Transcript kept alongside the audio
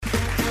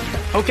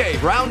Okay,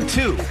 round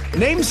two.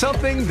 Name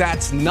something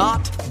that's not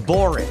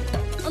boring.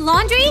 A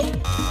laundry?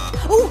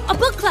 Ooh, a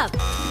book club.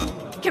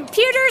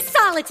 Computer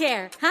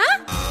solitaire,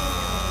 huh?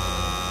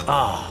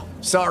 Ah,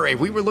 sorry,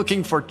 we were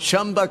looking for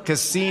Chumba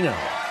Casino.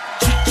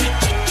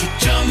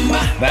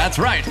 That's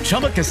right.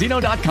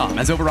 ChumbaCasino.com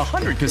has over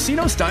 100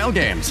 casino-style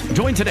games.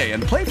 Join today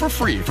and play for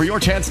free for your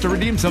chance to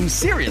redeem some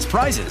serious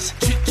prizes.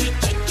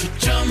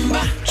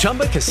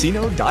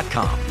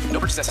 ChumbaCasino.com. No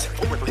purchase necessary.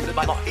 Void where prohibited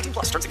by law. 18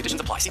 plus. Terms and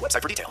conditions apply. See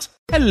website for details.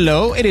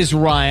 Hello, it is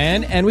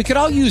Ryan, and we could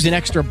all use an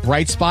extra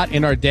bright spot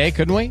in our day,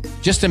 couldn't we?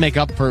 Just to make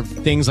up for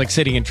things like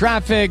sitting in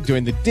traffic,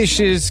 doing the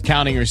dishes,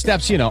 counting your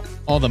steps, you know,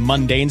 all the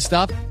mundane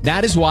stuff.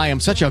 That is why I'm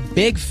such a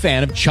big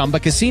fan of Chumba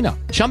Casino.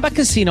 Chumba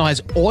Casino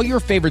has all your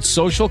favorite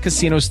social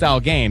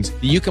casino-style games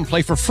that you can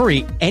play for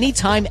free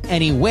anytime,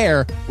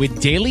 anywhere with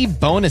daily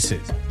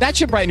bonuses. That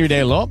should brighten your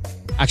day a little.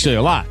 Actually,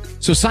 a lot.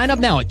 So sign up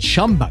now at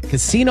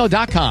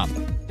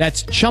ChumbaCasino.com.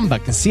 That's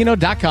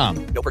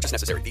ChumbaCasino.com. No purchase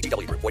necessary.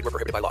 VGW Group. Void where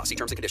prohibited by law. See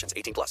terms and conditions.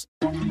 18 plus.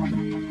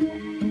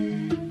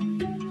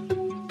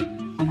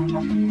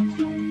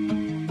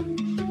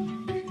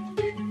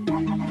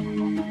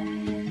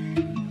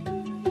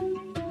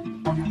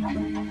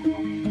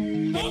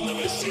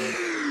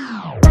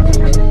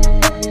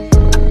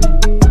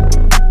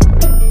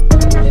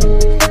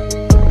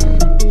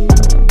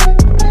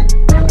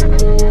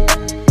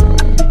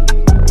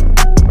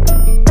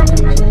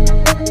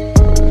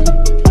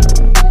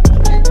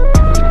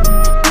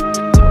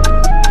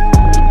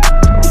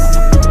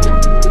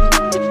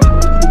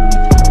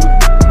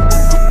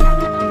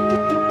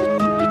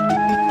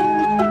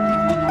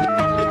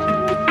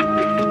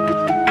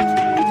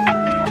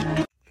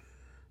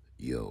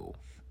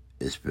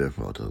 It's been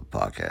from the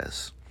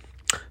podcast.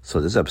 So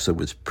this episode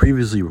was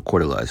previously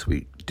recorded last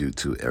week due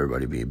to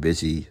everybody being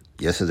busy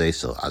yesterday,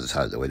 so I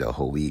decided to wait a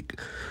whole week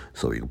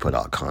so we can put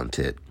out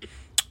content.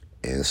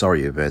 And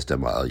sorry in advance that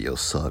my audio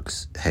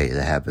sucks. Hey,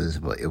 that happens,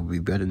 but it will be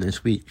better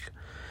next week.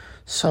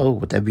 So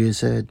with that being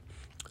said,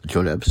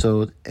 enjoy the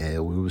episode,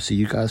 and we will see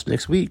you guys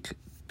next week.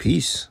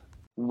 Peace.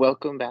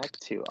 Welcome back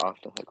to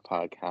Off the Hook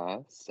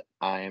Podcast.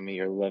 I am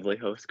your lovely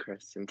host,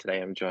 Chris, and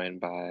today I'm joined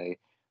by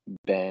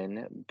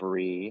Ben,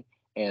 Bree,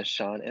 and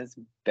Sean is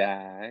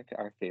back.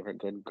 Our favorite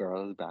good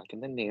girl is back in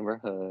the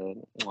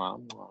neighborhood.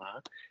 Mwah,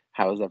 mwah.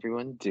 How's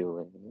everyone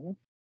doing?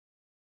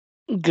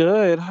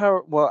 Good.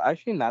 Well,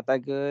 actually not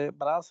that good,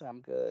 but I'll say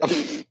I'm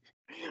good.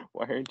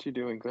 Why aren't you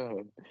doing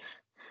good?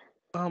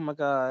 Oh my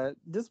God.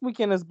 This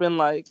weekend has been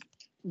like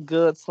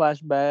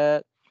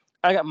good/bad.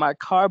 I got my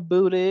car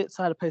booted,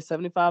 so I had to pay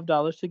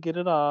 $75 to get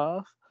it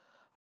off.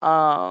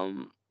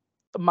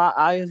 My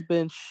eye has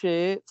been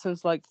shit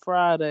since like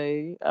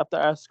Friday after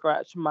I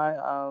scratched my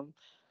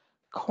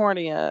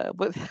cornea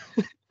with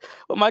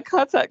with my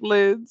contact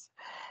lens,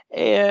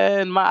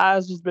 and my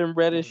eyes just been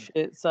red as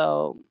shit.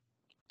 So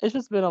it's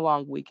just been a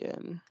long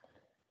weekend.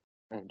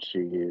 Oh,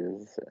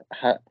 jeez.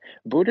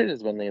 Booted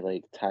is when they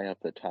like tie up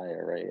the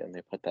tire, right? And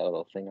they put that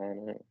little thing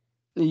on it.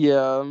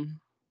 Yeah.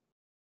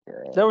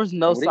 Girl. There was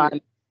no What do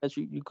sign that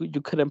you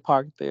couldn't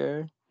park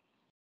there.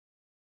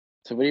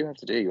 So what do you have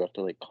to do? You have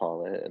to like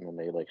call it, and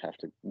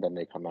then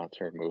they come out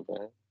to remove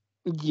it.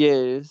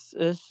 Yes,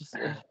 it's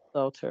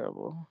so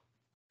terrible.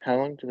 How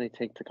long do they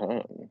take to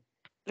come?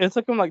 It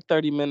took him like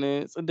 30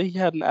 minutes, and then he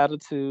had an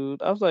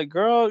attitude. I was like,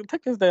 "Girl,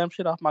 take this damn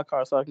shit off my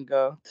car so I can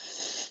go."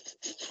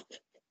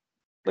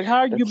 Like, how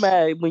are you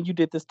mad when you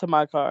did this to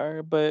my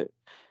car? But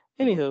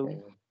anywho,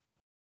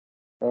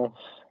 Oh,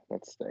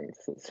 that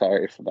stinks.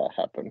 Sorry for that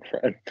happened,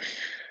 Fred.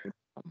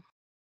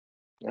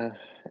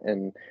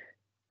 And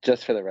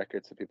just for the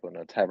record, so people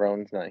know,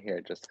 Tyrone's not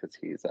here just because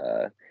he's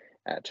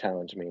at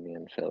Challenge Mania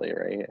in Philly,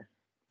 right?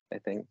 I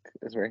think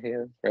is where he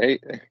is,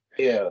 right?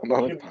 Yeah,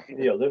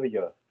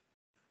 Olivia.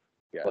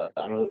 Yeah, but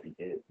I don't know if he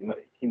did.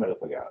 He might have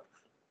forgot.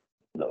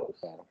 No.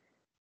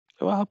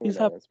 Well, I hope he's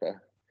happy. but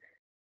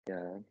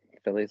yeah,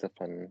 Philly's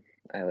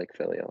I like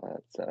Philly a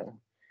lot. So,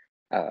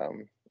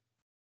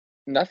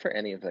 not for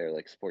any of their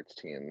like sports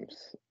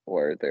teams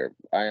or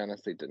I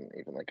honestly didn't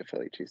even like a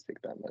Philly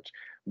cheesesteak that much,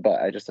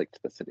 but I just liked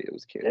the city. It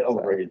was cute. They're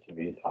overrated to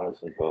me,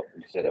 honestly. But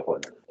you said that for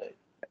another day.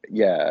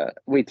 Yeah.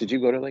 Wait, did you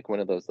go to like one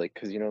of those like,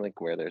 because you know like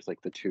where there's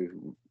like the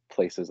two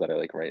places that are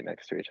like right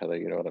next to each other?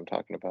 You know what I'm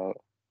talking about?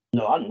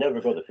 No, I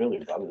never go to Philly.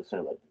 But I'm just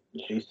saying like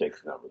the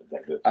cheesesteaks not really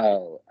that good.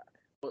 Oh,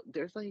 well,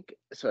 there's like,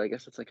 so I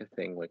guess it's like a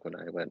thing like when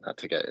I went, not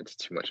to get into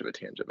too much of a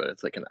tangent, but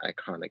it's like an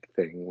iconic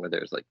thing where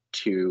there's like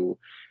two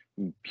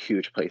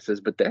huge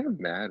places, but they're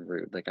mad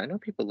rude. Like I know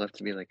people love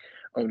to be like,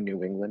 oh,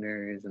 New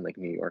Englanders and like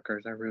New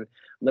Yorkers are rude.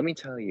 Let me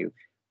tell you,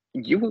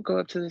 you will go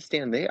up to the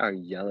stand, they are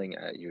yelling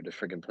at you to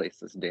friggin' place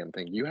this damn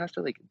thing. You have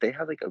to like, they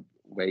have like a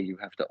way you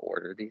have to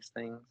order these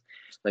things.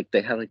 Like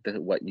they have like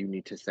what you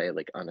need to say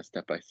like on a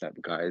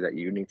step-by-step guide that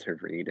you need to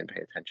read and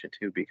pay attention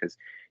to, because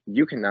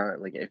you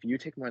cannot, like if you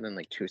take more than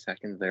like 2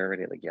 seconds, they're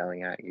already like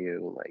yelling at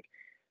you, like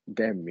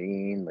they're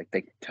mean, like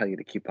they tell you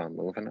to keep on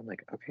moving. I'm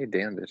like, okay,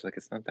 damn, bitch, like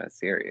it's not that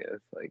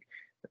serious. Like,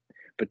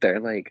 but they're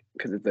like,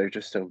 because they're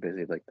just so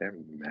busy, like they're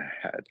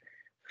mad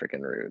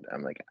freaking rude.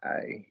 I'm like,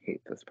 I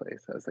hate this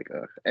place. I was like,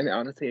 ugh. And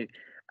honestly,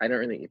 I don't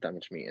really eat that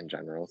much meat in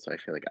general, so I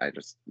feel like I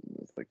just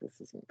was like, this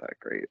isn't that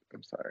great.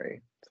 I'm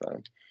sorry.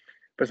 So,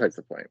 besides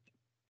the point.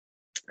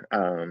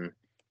 Um,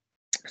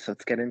 so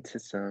let's get into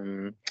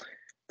some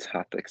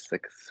topics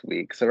this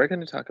week. So we're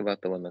going to talk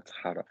about the one that's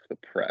hot off the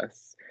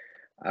press.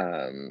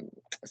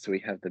 So we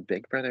have the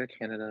Big Brother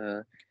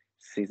Canada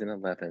season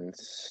 11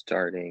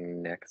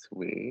 starting next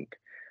week.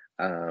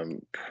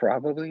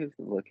 Probably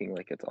looking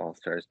like it's all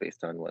stars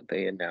based on what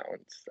they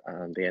announced.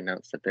 They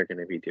announced that they're going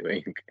to be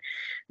doing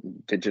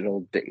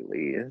digital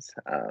dailies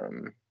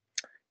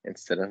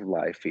instead of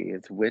live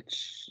feeds,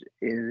 which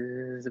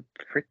is a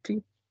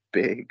pretty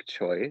big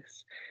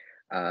choice.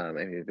 I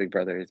mean, Big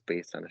Brother is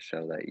based on a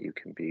show that you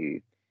can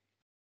be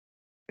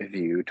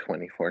viewed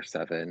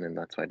 24/7, and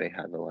that's why they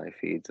have the live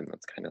feeds, and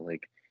that's kind of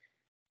like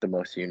the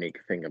most unique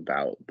thing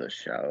about the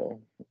show,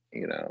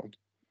 you know.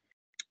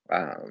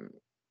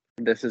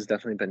 This has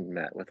definitely been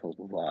met with a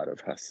lot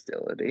of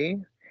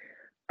hostility.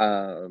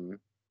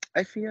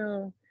 I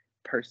feel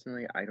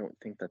personally, I don't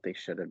think that they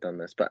should have done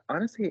this, but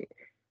honestly,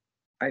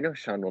 I know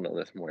Sean will know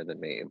this more than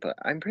me, but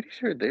I'm pretty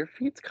sure their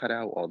feeds cut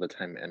out all the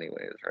time,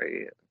 anyways,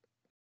 right?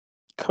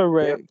 Yeah,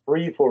 Correct. for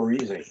a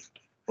reason.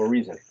 For a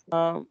reason.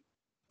 Yeah,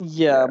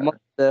 Yeah, most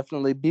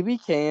definitely.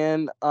 BB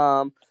Can.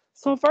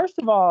 So first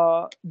of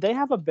all, they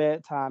have a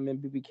bedtime in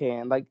BB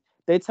Can. Like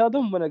they tell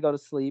them when to go to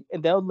sleep,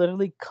 and they'll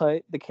literally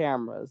cut the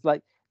cameras.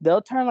 Like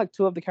they'll turn like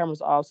two of the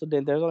cameras off, so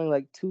then there's only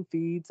like two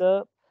feeds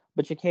up,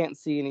 but you can't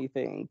see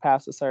anything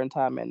past a certain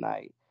time at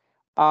night.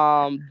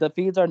 The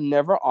feeds are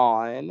never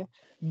on,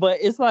 but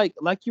it's like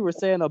you were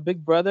saying, a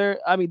Big Brother.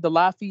 I mean, the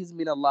live feeds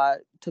mean a lot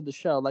to the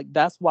show. Like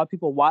that's why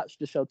people watch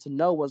the show, to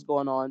know what's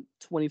going on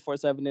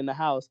 24/7 in the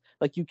house.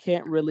 Like you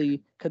can't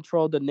really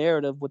control the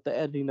narrative with the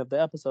editing of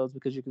the episodes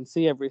because you can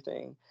see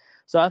everything.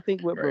 So I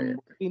think with right,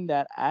 removing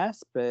that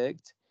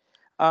aspect,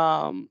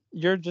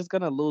 you're just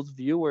gonna lose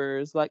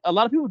viewers. Like a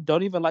lot of people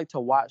don't even like to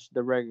watch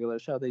the regular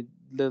show. They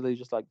literally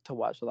just like to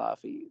watch live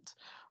feeds.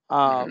 hmm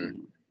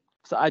Um,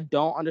 so I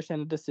don't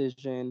understand the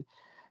decision.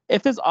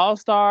 If it's all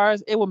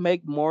stars, it would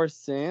make more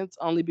sense,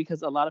 only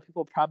because a lot of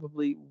people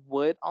probably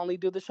would only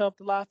do the show if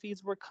the live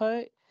feeds were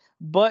cut.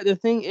 But the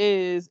thing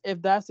is,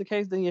 if that's the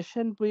case, then you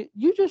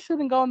just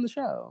shouldn't go on the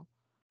show.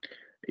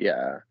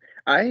 yeah.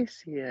 I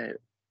see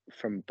it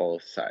from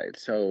both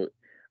sides. So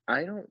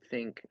I don't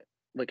think,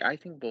 like, I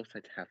think both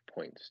sides have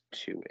points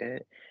to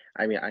it.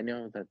 I mean, I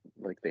know that,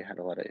 like, they had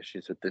a lot of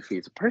issues with the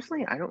feeds.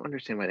 Personally, I don't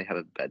understand why they have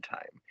a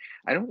bedtime.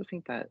 I don't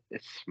think that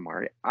it's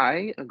smart.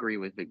 I agree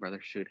with Big Brother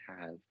should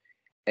have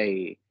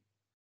a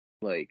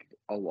like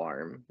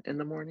alarm in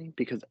the morning,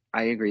 because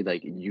I agree,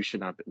 like you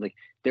should not be, like,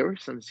 there were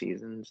some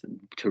seasons,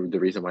 to the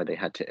reason why they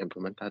had to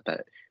implement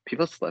that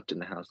people slept in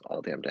the house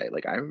all damn day.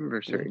 Like I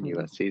remember certain Hmm.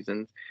 US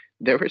seasons,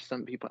 there were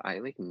some people I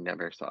like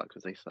never saw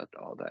because they slept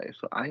all day.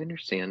 So I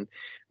understand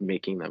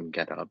making them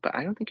get up, but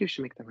I don't think you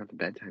should make them have a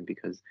bedtime,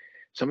 because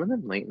some of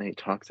them late night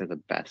talks are the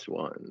best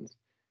ones.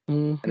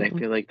 And I Hmm.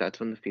 feel like that's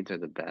when the feeds are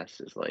the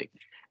best, is like,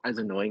 as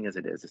annoying as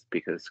it is, it's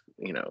because,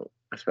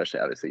 especially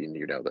obviously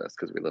you know this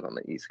because we live on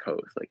the East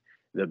Coast, like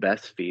the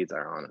best feeds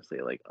are honestly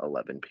like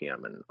 11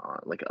 p.m. and on.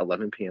 Like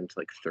 11 p.m. to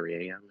like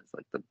 3 a.m. is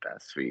like the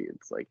best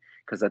feeds, like,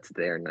 because that's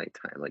their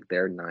nighttime. Like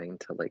their 9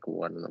 to like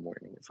 1 in the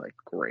morning is like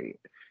great.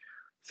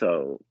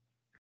 So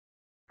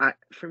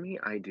for me,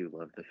 I do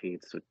love the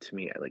feeds. So to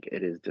me, like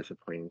it is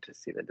disappointing to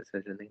see the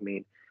decision they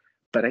made,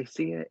 but I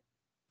see it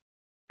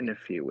in a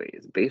few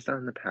ways based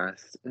on the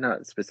past,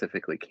 not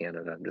specifically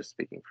Canada, I'm just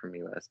speaking from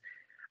US.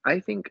 I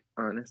think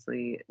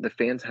honestly the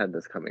fans had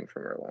this coming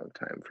from a long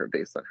time, for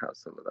based on how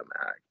some of them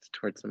act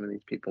towards some of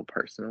these people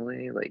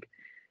personally. Like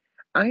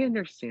I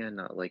understand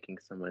not liking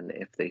someone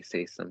if they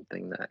say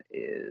something that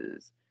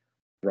is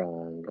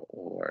wrong,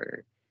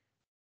 or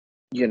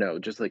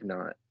just like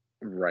not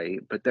right,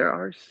 but there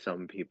are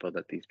some people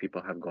that these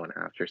people have gone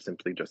after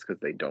simply just because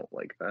they don't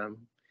like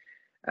them.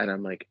 And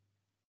I'm like,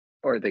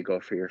 or they go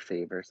for your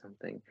favor or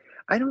something.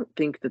 I don't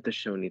think that the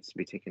show needs to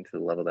be taken to the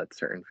level that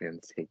certain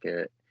fans take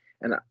it.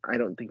 And I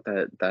don't think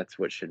that that's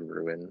what should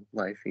ruin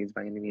live feeds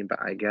by any means,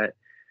 but I get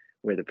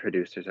where the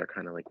producers are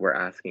kind of like, we're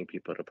asking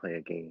people to play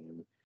a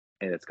game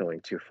and it's going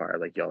too far.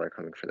 Like, y'all are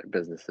coming for their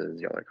businesses,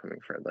 y'all are coming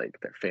for like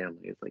their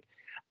families. Like,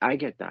 I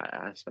get that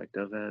aspect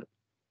of it.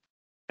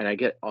 And I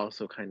get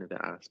also kind of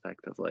the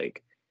aspect of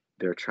like,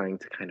 they're trying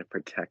to kind of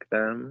protect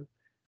them.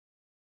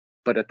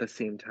 But at the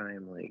same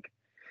time, like,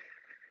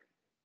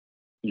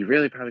 you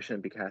really probably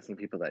shouldn't be casting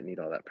people that need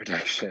all that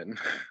protection.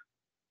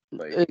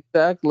 Like,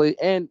 Exactly.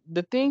 And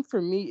the thing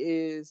for me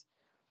is,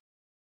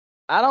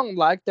 I don't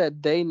like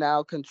that they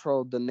now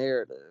control the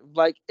narrative.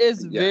 Like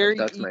it's yeah, very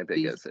that's my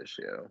easy. biggest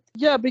issue.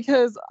 Yeah,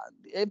 because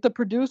if the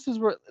producers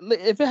were,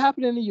 if it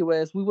happened in the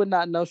US, we would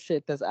not know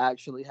shit that's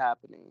actually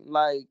happening.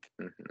 Like,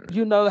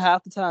 Hmm.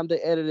 half the time they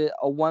edit it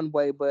a one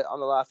way, but on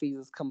the live feeds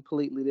it's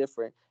completely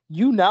different.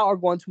 You now are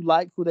going to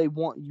like who they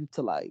want you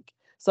to like.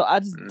 So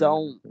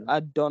Hmm. I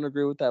don't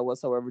agree with that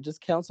whatsoever.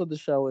 Just cancel the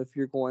show if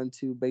you're going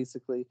to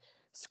basically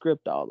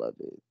script all of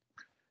it.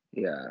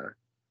 Yeah.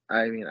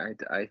 I mean,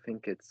 I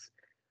think it's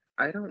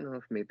I don't know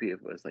if maybe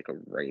it was like a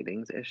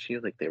ratings issue,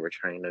 like they were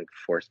trying to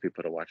force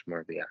people to watch more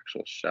of the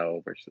actual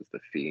show versus the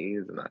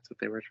feeds, and that's what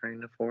they were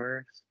trying to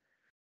force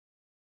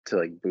to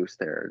like boost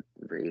their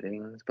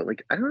ratings. But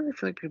like I don't really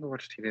feel like people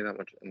watch TV that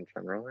much in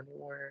general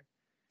anymore.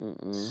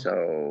 Mm-mm.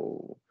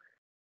 So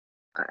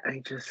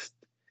I just,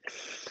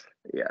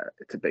 yeah,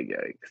 it's a big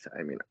yikes.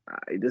 I mean,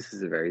 this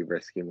is a very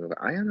risky move.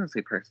 I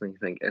honestly personally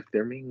think if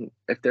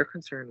their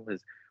concern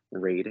was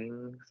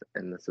ratings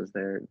and this is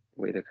their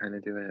way to kind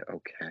of do it,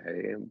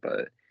 okay.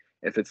 But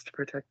if it's to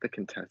protect the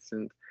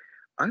contestants,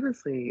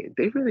 honestly,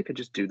 they really could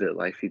just do the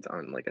live feeds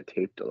on like a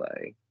tape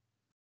delay.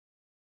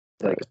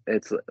 Like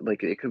it's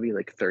like it could be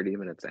like 30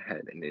 minutes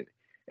ahead, and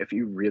if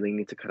you really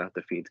need to cut out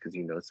the feeds because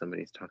you know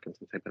somebody's talking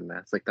some type of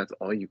mess, like that's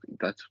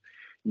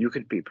you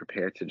could be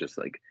prepared to just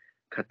like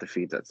cut the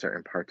feeds at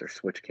certain parts or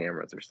switch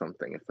cameras or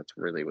something if that's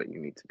really what you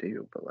need to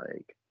do. But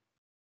like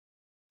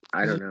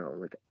I don't know,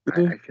 like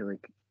I feel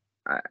like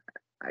I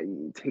I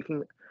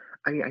taking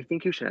I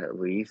think you should at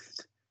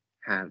least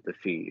have the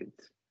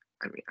feeds.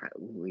 I mean, at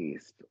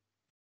least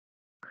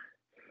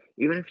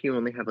even if you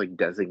only have like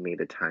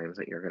designated times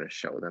that you're going to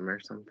show them or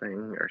something,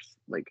 or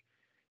like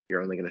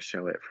you're only going to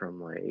show it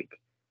from like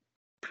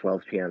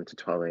 12 p.m. to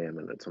 12 a.m.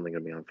 and it's only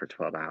going to be on for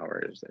 12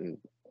 hours. And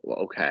well,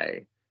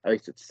 okay, at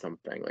least it's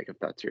something, like if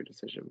that's your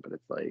decision. But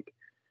it's like,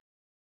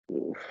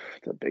 oof,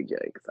 it's a big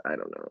yikes. I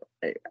don't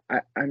know.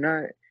 I'm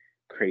not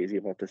crazy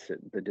about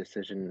the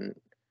decision,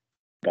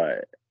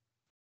 but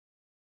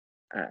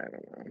I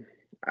don't know.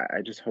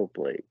 I just hope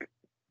like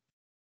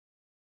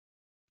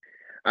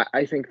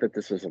I think that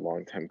this was a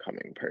long time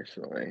coming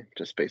personally,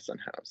 just based on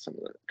how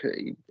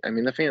I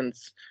mean,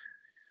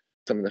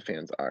 some of the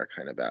fans are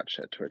kind of bad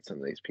shit towards some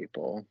of these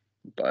people,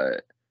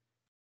 but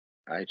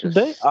I They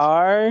just,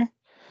 are,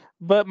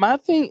 but my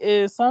thing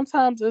is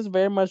sometimes it's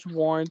very much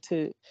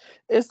warranted.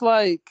 It's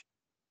like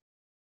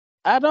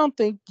I don't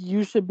think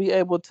you should be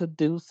able to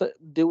do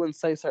and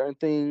say certain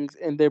things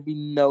and there be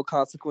no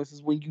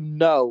consequences when you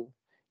know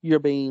you're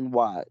being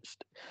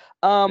watched.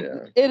 yeah,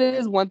 It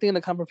is one thing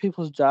to come for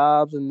people's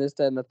jobs and this,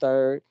 that, and the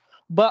third,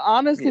 but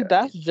honestly, yeah,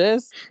 that's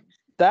just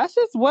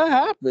what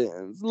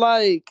happens.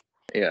 Like,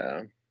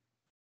 yeah.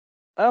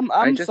 I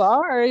I'm just,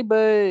 sorry, but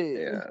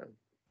yeah.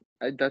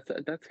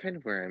 That's kind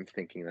of where I'm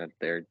thinking that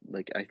they're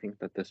like, I think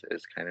that this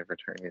is kind of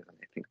returning, and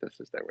I think this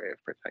is their way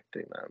of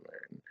protecting them.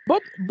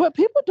 And but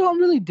people don't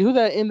really do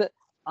that in the.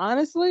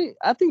 Honestly,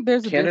 I think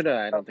there's a difference.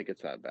 Canada, I don't think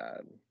it's that bad.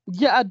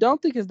 Yeah, I don't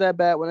think it's that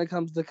bad when it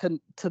comes to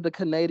to the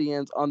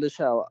Canadians on the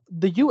show.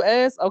 The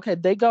U.S., okay,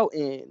 they go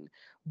in,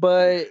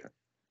 but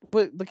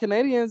the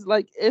Canadians,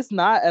 like, it's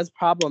not as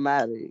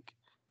problematic.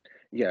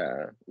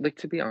 Yeah, like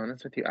to be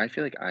honest with you, I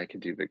feel like I could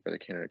do Big Brother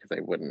Canada because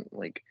I wouldn't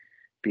like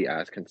be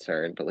as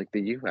concerned. But like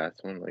the US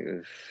one, like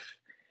oof.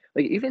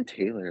 Like even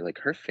Taylor, like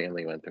her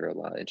family went through a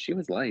lot, and she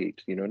was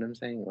liked. You know what I'm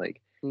saying?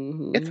 Like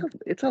Hmm.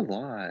 it's a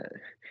lot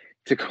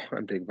to go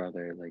on Big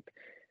Brother. Like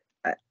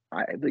I,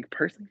 I like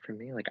personally for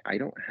me, like I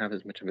don't have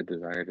as much of a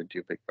desire to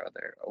do Big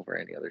Brother over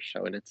any other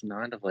show, and it's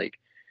not of like,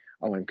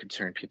 oh, I'm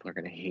concerned people are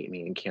gonna hate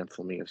me and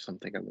cancel me of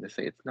something I'm gonna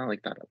say. It's not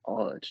like that at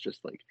all. It's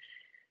just like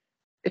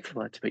it's a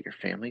lot to put your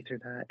family through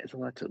that. It's a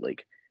lot to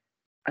like.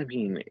 I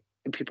mean,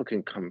 people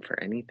can come for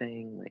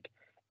anything. Like,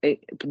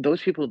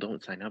 those people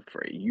don't sign up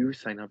for it. You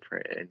sign up for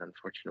it, and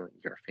unfortunately,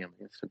 your family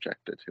is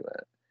subjected to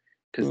it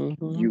because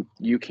Hmm.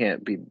 you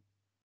can't be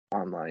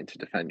online to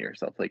defend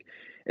yourself. Like,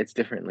 it's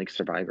different. Like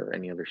Survivor, or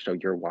any other show,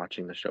 you're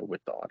watching the show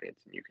with the audience,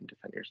 and you can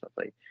defend yourself.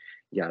 Like,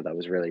 yeah, that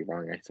was really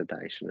wrong. I said that.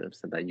 I shouldn't have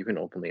said that. You can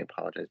openly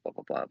apologize. Blah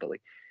blah blah. But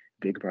like.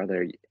 Big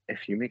Brother,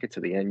 if you make it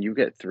to the end, you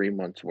get 3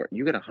 months worth.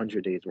 You get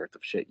 100 days worth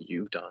of shit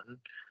you've done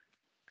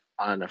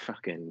on a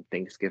fucking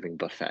Thanksgiving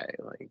buffet.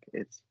 Like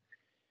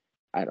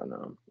I don't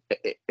know.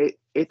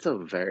 It's a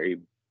very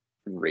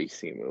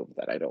racy move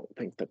that I don't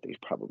think that they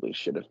probably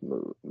should have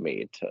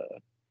made to,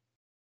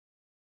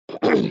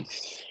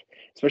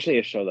 especially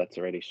a show that's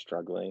already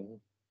struggling.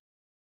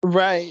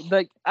 Right.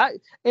 Like,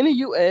 in the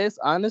US,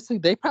 honestly,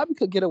 they probably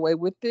could get away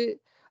with it.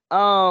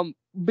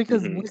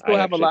 Because we I still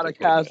have a actually lot of think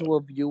they could. casual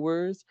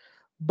viewers.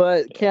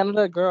 But Yeah,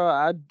 Canada, girl,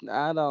 I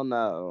don't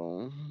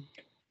know.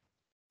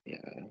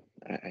 yeah.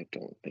 I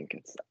don't think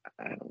it's.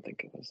 I don't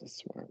think it was a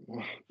smart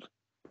move.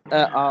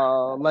 At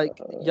all. Like,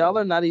 Uh, y'all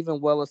are not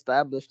even well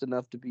established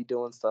enough to be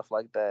doing stuff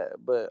like that.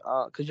 But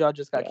because y'all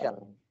just got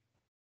canceled. yeah.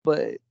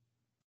 But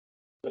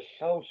The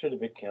show should have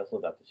been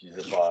canceled after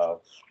season 5.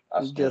 I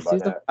yeah, stand by season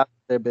that. 5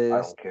 is their I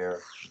best. don't care.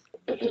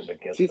 It should have been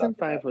canceled Season after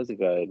five that. was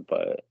good,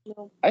 but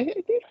they've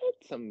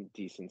had some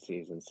decent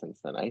seasons since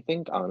then. I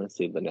think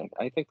honestly,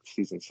 I think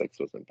season 6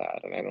 wasn't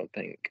bad, and I don't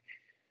think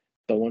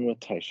the one with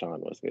Tyshawn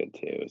was good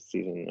too.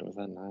 Season was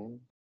that 9?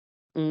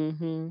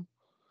 Mm-hmm.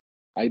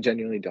 I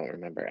genuinely don't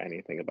remember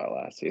anything about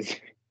last season.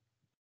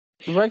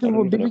 Right, I because don't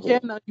with even know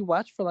BB who. Can, you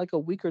watch for like a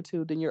week or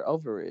two, then you're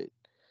over it.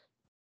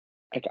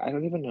 I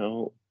don't even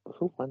know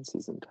who won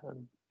season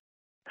 10.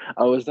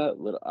 Oh, is that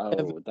little? Ev-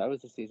 Oh, that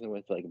was the season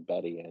with like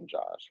Betty and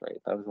Josh, right?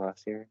 That was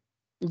last year.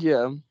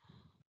 Yeah.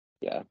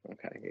 Yeah.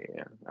 Okay.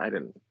 Yeah. I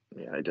didn't.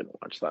 Yeah, I didn't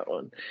watch that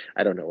one.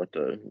 I don't know what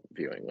the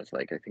viewing was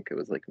like. I think it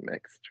was like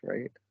mixed,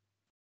 right?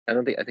 I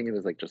don't think. I think it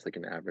was like just like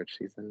an average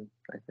season.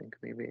 I think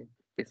maybe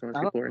based on what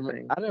I don't. people were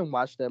saying. I didn't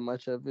watch that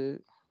much of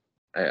it.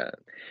 Uh,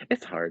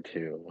 it's hard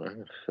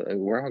to.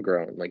 We're all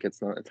grown. Like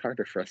it's not. It's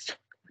harder for us to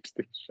watch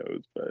these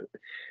shows, but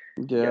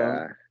Yeah.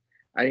 yeah.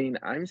 I mean,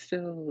 I'm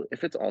still.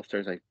 If it's All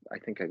Stars, I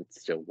think I would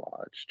still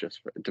watch.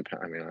 Just for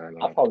depend. I mean, I don't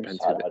know. I probably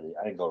Depends side. who.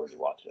 I didn't go really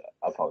watch it.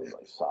 I probably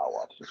like side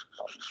watch it.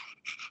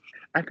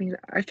 I mean,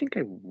 I think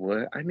I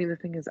would. I mean, the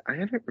thing is, I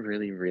haven't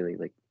really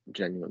like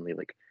genuinely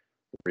like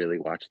really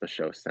watched the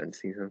show since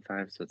season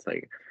 5. So it's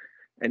like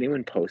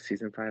anyone post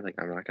season 5, like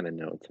I'm not gonna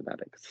know to that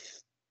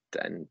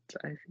extent.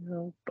 I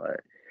feel, but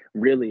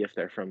really, if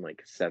they're from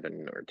like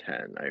 7 or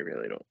 10, I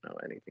really don't know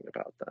anything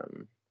about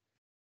them.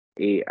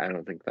 8, I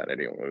don't think that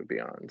anyone would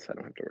be on, so I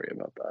don't have to worry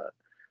about that.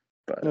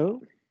 But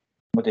No.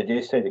 But they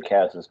did say the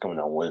cast is coming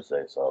on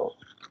Wednesday, so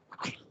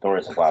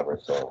during Survivor.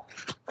 So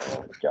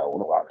if y'all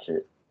want to watch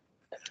it,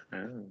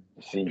 oh,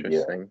 see, yeah.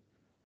 interesting.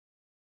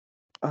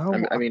 Oh,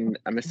 I mean,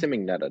 I'm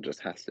assuming Netta just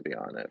has to be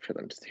on it for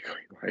them to see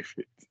who life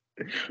is.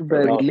 Or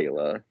baby. like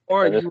Kayla.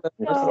 Or And you.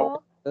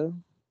 it's-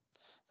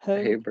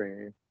 Hey, Hey.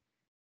 Bray.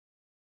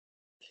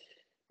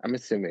 I'm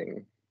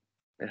assuming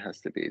it has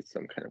to be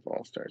some kind of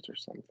All Stars or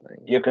something.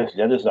 Yeah, because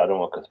Netta's not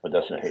on because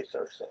production hates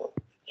her, so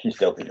she's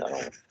definitely not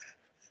on.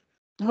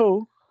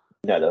 Who?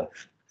 Netta.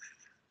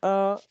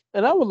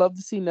 And I would love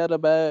to see Netta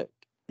back.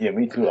 Yeah,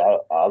 me too. I'd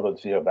love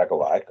to see her back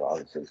over Ika,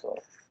 honestly. So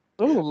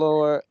Oh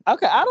Lord.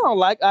 Okay, I don't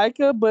like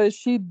Ika, but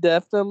she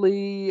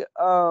definitely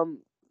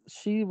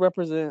she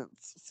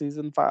represents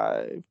season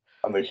 5.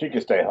 I mean, she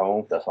can stay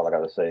home. That's all I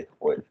gotta say.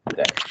 With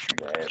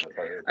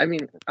that, I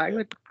mean,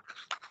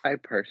 I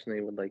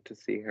personally would like to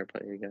see her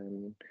play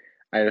again.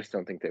 I just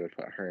don't think they would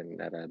put her and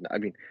Netta. I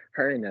mean,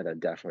 her and Netta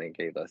definitely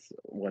gave us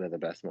one of the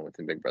best moments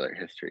in Big Brother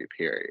history,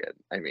 period.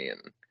 I mean,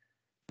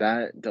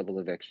 that double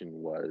eviction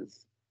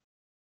was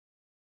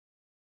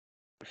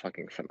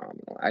fucking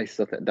phenomenal. I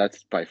still think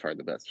that's by far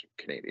the best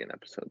Canadian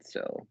episode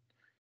still.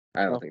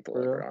 I don't Oh, think they'll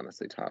for ever real?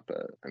 honestly top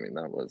it. I mean,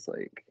 that was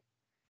like,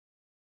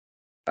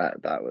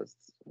 that was,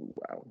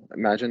 wow.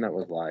 Imagine that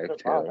was live I've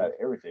too. had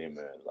everything,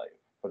 man. Like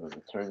for the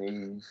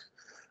attorneys.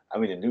 I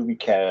mean, the newbie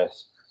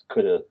cast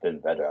could have been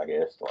better, I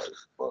guess. Like,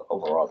 but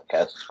overall, the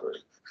cast is great.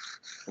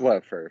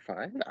 What, for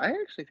 5? I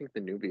actually think the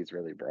newbies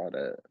really brought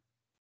it.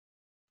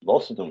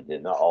 Most of them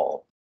did, not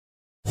all.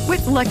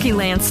 With Lucky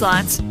Land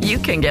Slots, you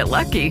can get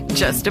lucky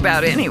just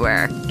about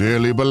anywhere.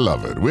 Dearly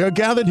beloved, we are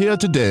gathered here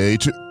today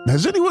to...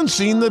 Has anyone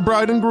seen the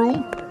bride and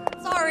groom?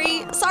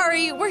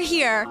 Sorry, we're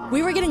here.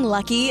 We were getting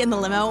lucky in the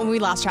limo and we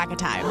lost track of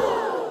time.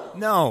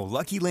 No,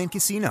 Lucky Land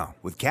Casino,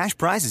 with cash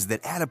prizes that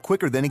add up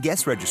quicker than a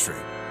guest registry.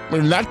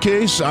 In that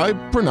case, I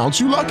pronounce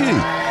you lucky.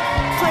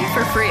 Play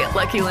for free at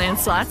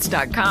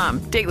LuckyLandSlots.com.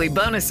 Daily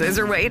bonuses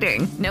are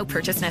waiting. No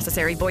purchase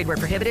necessary. Void where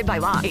prohibited by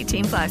law.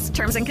 18+.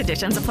 Terms and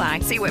conditions apply.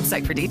 See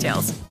website for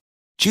details.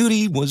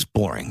 Judy was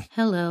boring.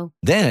 Hello.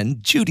 Then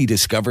Judy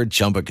discovered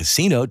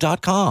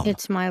ChumbaCasino.com.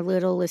 It's my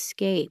little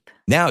escape.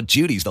 Now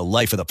Judy's the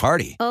life of the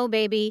party. Oh,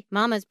 baby,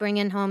 mama's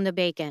bringing home the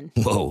bacon.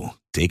 Whoa,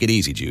 take it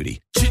easy,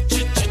 Judy.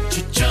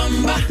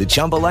 The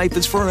Chumba life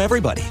is for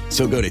everybody.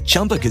 So go to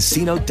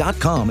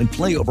ChumbaCasino.com and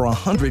play over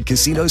 100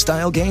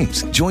 casino-style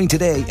games. Join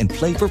today and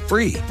play for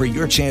free for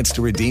your chance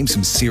to redeem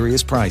some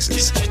serious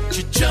prizes.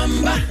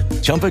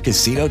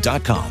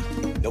 ChumbaCasino.com.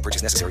 No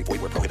purchase necessary.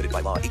 Void where prohibited by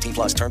law.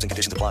 18+. Terms and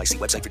conditions apply. See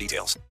website for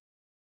details.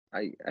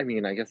 I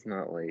mean, I guess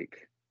not like.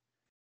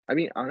 I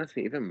mean,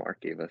 honestly, even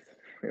Mark gave us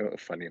a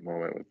funny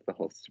moment with the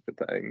whole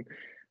stupid thing.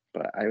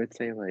 But I would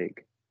say,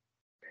 like,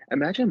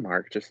 imagine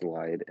Mark just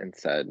lied and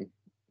said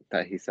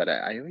that he said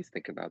it. I always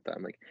think about that.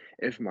 I'm like,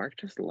 if Mark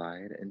just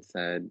lied and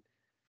said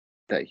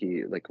that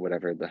he, like,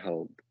 whatever the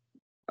hell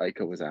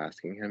Ika was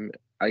asking him,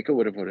 Ika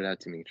would have voted out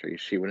Dimitri.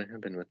 She wouldn't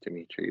have been with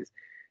Dimitri's.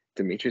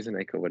 Demetrius and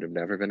Ika would have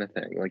never been a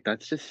thing. Like,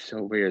 that's just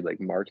so weird.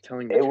 Like, Mark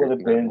telling the It truth would have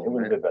in that been. It would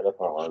moment. have been better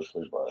for her,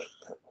 honestly, but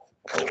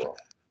oh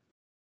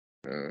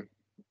well.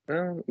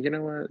 Well, you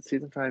know what?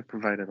 Season 5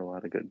 provided a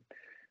lot of good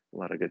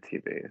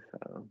TV.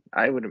 So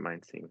I wouldn't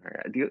mind seeing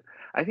her.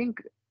 I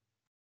think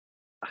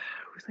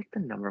who's like the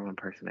number one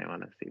person I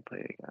want to see play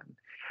again?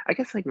 I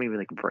guess like maybe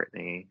like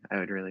Brittany. I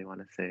would really want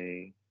to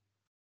see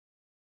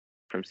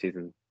from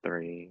season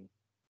 3.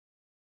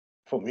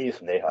 For me,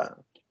 it's Neha.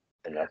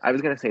 I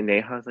was gonna say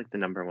Neha is like the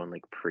number one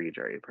like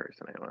pre-Jerry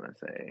person I want to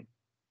say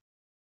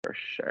for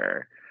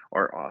sure.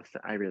 Or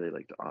Austin. I really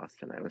liked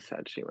Austin. I was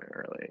sad she went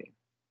early.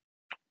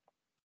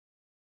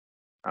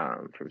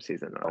 From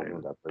season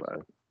 9,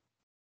 but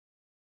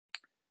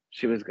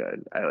she was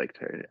good. I liked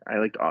her. I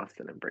liked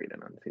Austin and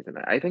Brayden on season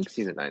 9. I think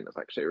season 9 was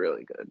actually a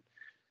really good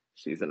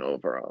season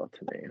overall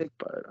to me.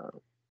 But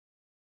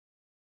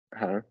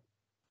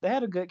They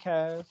had a good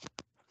cast.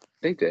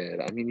 They did.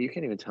 I mean, you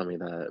can't even tell me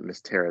that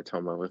Miss Tara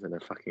Toma wasn't a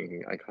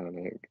fucking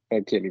iconic.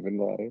 I can't even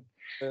lie.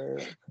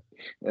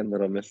 And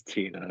little Miss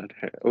Tina.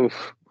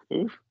 Oof.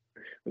 Was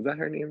that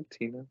her name?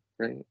 Tina,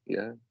 right?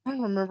 Yeah. I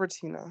don't remember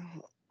Tina.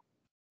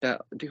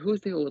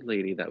 Who's the old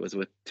lady that was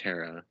with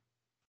Tara?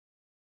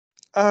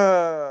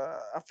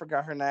 I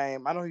forgot her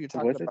name. I know who you're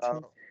talking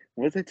about.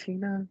 Was it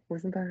Tina?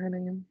 Wasn't that her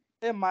name?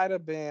 It might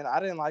have been. I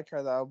didn't like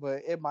her though,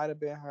 but it might have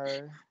been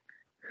her.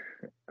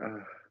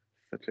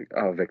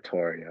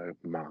 Victoria,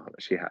 mom.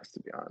 She has to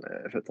be on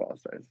it if it's All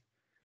Stars.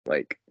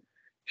 Like,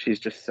 she's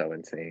just so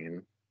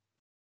insane.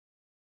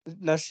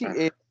 No, she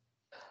is.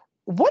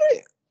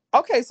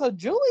 Okay, so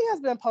Julie has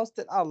been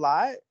posting a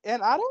lot,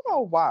 and I don't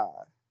know why.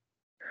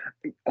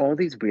 All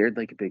these weird,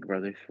 like, Big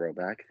Brother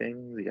throwback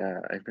things.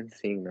 Yeah, I've been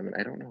seeing them, and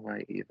I don't know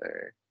why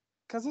either.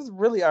 Because it's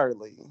really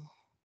early.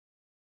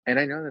 And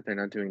I know that they're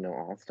not doing no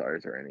All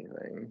Stars or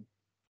anything.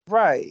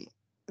 Right.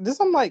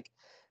 I'm like,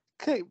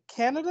 could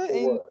Canada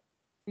and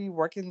be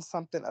working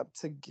something up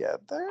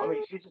together? I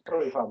mean, she's just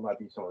probably might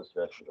be someone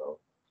special though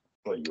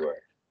for US.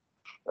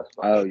 That's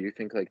fine. Oh, you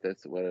think like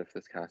this? What if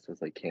this cast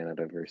was like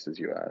Canada versus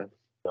US?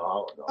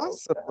 No.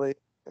 Possibly.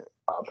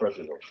 I'm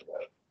personally going for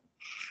that.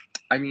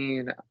 I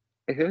mean,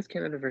 if it was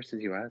Canada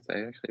versus US,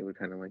 I actually would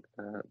kind of like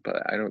that.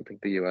 But I don't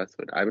think the US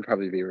would. I would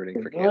probably be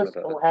rooting for Canada. The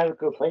US don't have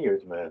good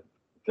players, man.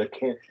 The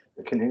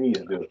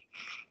Canadians do.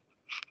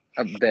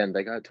 Ben,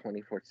 they got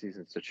 24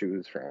 seasons to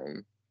choose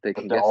from. They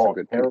can they're get all some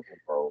good terrible, people.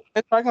 bro.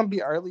 It's not gonna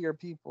be earlier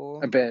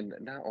people. Ben,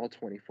 not all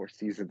 24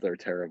 seasons are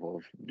terrible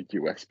of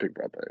US Big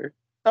Brother.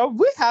 Oh,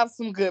 we have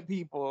some good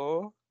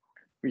people.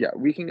 Yeah,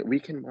 we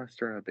can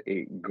muster up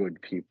 8 good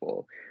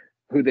people.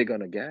 Who they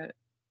gonna get?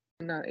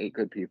 Not 8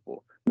 good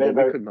people. Man,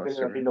 we could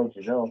muster. You know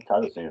Janelle, I'm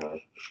tired of seeing her.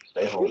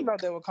 Stay home. You know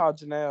they would call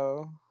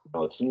Janelle.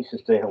 No, she needs to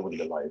stay home with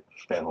your life.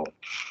 Stay home.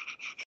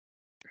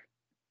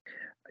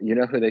 You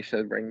know who they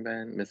should bring,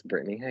 Ben? Miss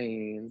Brittany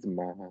Haynes,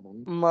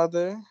 mom.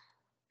 Mother.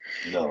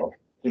 No,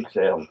 she can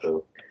stay home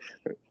too.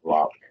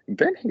 Wow.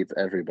 Ben hates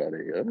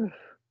everybody. Ugh.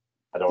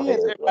 I don't He hate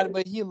hates everybody,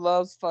 but he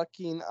loves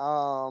fucking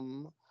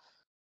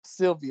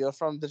Sylvia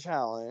from the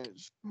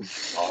challenge.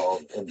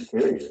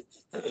 Period.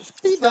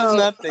 He does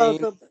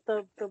nothing.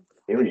 The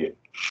Period.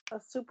 a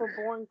super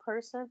boring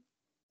person.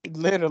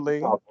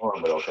 Literally. Not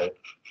boring, but okay.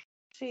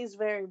 She's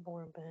very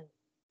boring, Ben.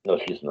 No,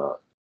 she's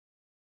not.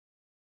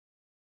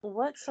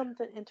 What's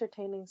something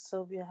entertaining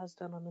Sylvia has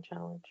done on the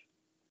challenge?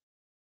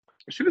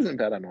 She wasn't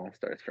bad on All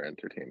Stars for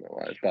entertainment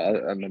wise,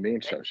 but on the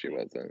main show she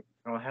wasn't.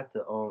 I don't have to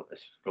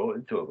go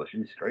into it, but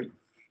she's great.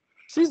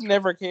 She's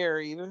never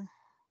carried.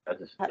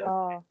 At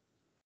all.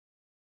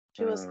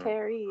 She was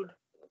carried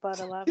by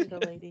the Lavender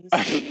Ladies.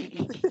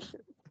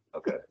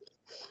 Okay.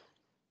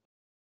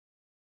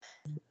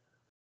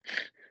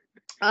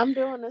 I'm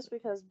doing this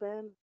because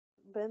Ben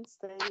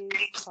stays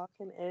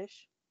talking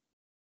ish.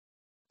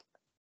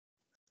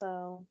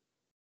 So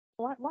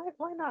why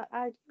not?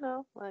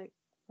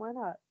 Why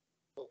not?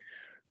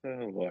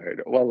 Oh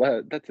Lord.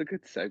 Well, that's a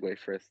good segue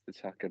for us to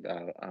talk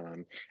about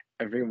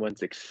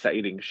everyone's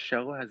exciting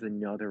show has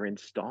another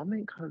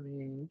installment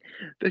coming,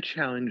 the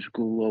Challenge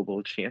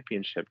Global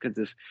Championship. Because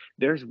if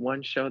there's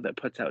one show that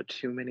puts out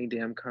too many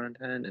damn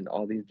content and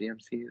all these damn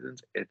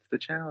seasons, it's the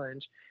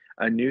Challenge.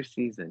 A new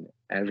season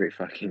every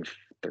fucking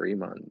 3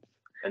 months.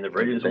 And the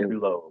ratings will be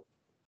low.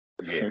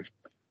 Yeah.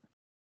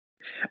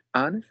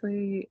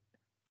 Honestly,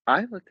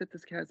 I looked at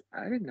this cast.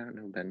 I did not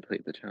know Ben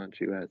played the Challenge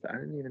US. I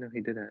didn't even know he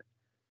did it.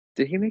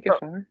 Did he make it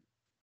far?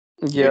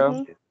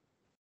 Yeah.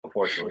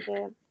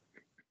 Unfortunately.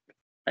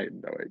 I had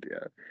no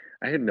idea.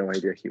 I had no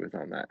idea he was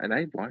on that. And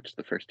I watched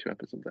the first 2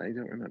 episodes. I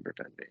don't remember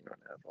Ben being on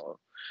it at all.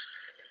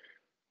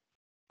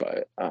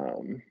 But,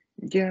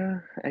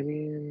 yeah, I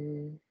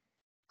mean...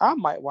 I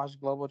might watch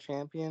Global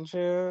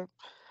Championship.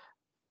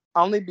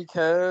 Only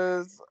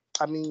because,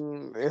 I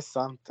mean, it's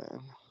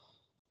something.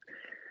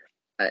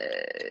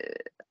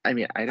 I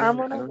mean, I'm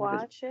going to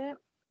watch it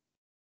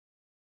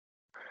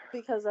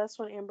because that's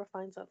when Amber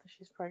finds out that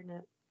she's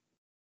pregnant.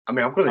 I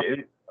mean,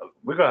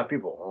 we're gonna have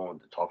people on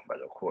to talk about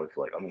it, of course.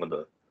 Like, I'm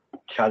gonna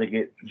try to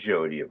get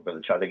Jody. I'm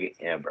gonna try to get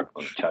Amber. I'm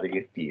gonna try to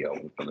get Theo.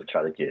 I'm gonna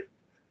try to get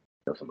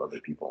some other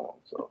people on.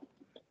 So.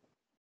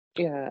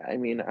 Yeah, I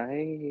mean,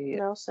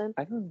 Nelson.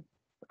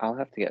 I'll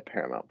have to get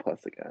Paramount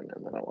Plus again,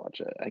 and then I'll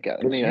watch it. I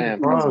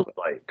am.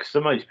 Like,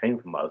 somebody's paying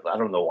for my. I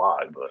don't know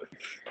why, but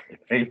they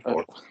paid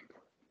for it.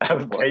 I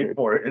haven't paid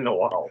for it in a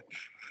while.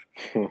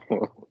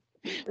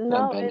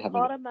 No, it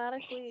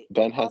automatically.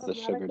 Ben has the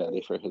sugar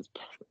daddy for his.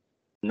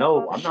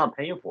 No, I'm not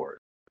paying for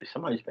it.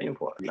 Somebody's paying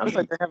for it. It's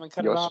like they haven't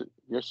cut it off.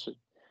 It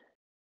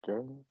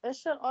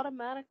should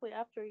automatically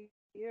after a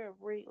year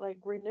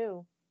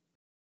renew.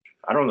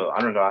 I don't know.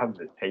 I haven't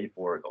been paid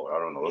for it, or I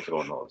don't know what's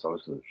going on. So I'm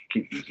just gonna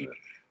keep using it.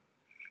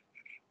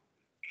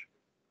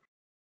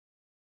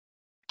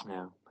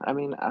 Yeah, I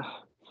mean,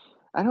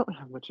 I don't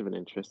have much of an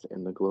interest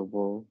in the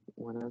global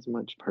one as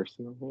much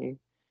personally,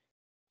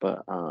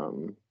 but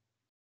I'm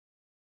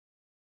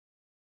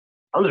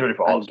just ready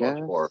for All Stars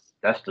 4.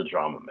 That's the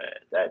drama,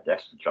 man.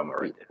 That's the drama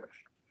right there.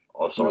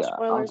 Also, no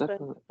spoilers,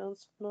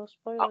 no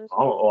spoilers.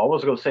 I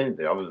wasn't gonna say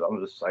anything. I was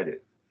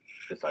excited.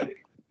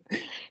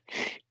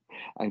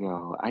 I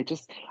know.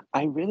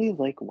 I really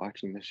like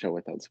watching the show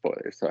without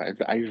spoilers. So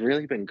I've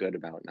really been good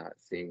about not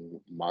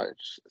seeing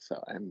much. So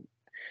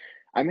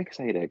I'm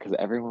excited because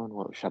everyone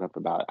won't shut up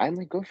about it. I'm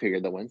like, go figure.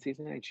 The one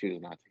season I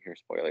choose not to hear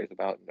spoilers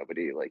about,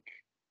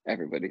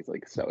 everybody's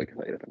like so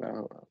excited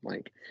about.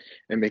 Like,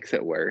 it makes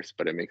it worse,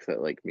 but it makes it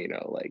like me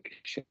know like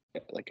shit.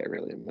 Like, I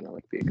really am gonna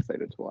like be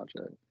excited to watch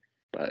it.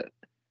 But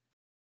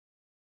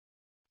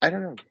I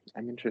don't know.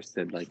 I'm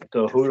interested. Like,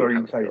 So to who see are you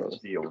how it excited to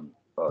goes. see on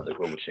the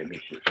Global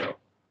Championship show?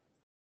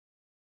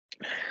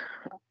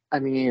 I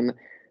mean,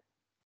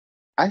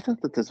 I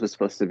thought that this was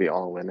supposed to be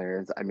all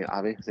winners. I mean,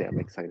 obviously, I'm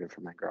excited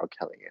for my girl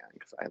Kellyanne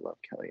because I love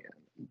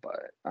Kellyanne,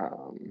 but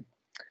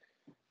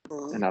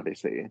and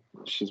obviously,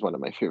 she's one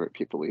of my favorite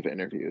people we've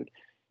interviewed.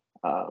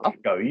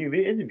 No, you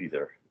interviewed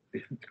her.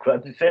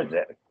 Glad you said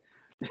that.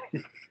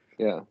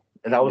 Yeah,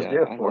 And I was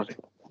there I for love. it.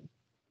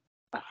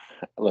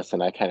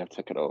 Listen, I kind of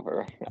took it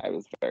over. I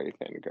was very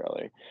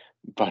fangirly,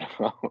 but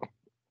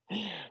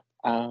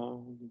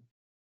um,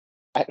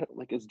 I don't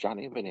like. Is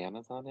Johnny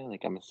Bananas on it?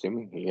 Like, I'm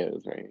assuming he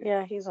is, right?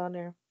 Yeah, he's on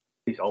there.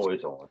 He's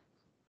always on.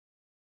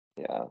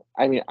 Yeah,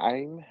 I mean,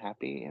 I'm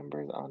happy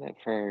Amber's on it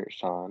for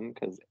Sean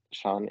because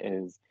Sean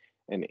is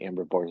an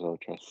Amber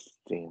Borzotra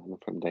stan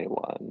from day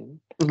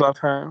one. Love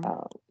her.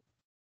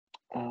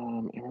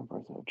 Amber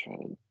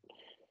Borzotra,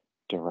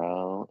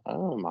 Darrell,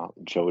 Mom,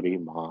 Jody,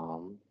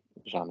 Mom,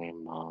 Johnny,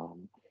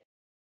 Mom,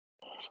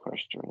 of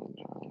course, Jordan,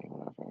 Johnny,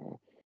 whatever.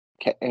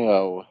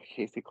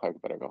 Casey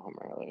Clark better go home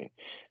early.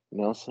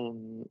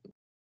 Nelson,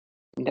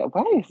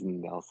 why is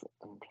Nelson?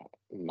 Okay,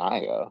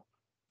 Naya.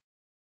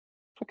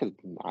 Fuck is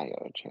Naya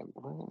champ?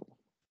 What?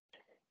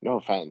 No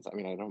offense. I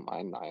mean, I don't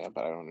mind Naya,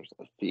 but I don't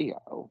understand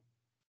Theo.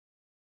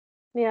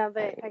 Yeah,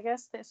 Right. I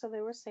guess so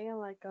they were saying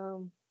like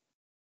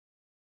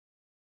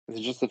Is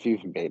it just if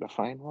you've made a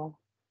final?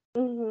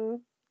 mm-hmm.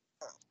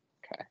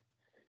 Okay.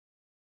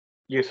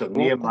 Yeah, so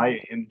me and my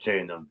MJ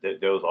and them, they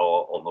was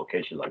all on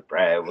location. Like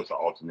Brad was the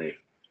alternate,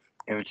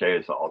 MJ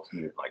is the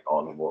alternate. Like all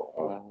of them were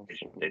on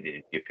location. They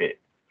didn't get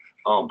picked.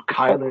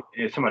 Kyler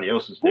and somebody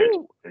else was there.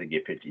 They didn't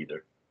get picked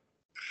either.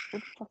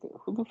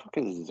 Who the fuck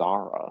is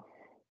Zara?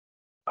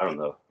 I don't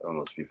know. I don't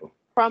know those people.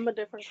 From a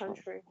different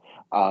country.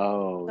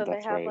 Oh, So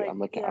that's they have right. like I'm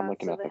looking so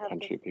at they the have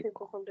country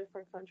people. from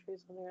different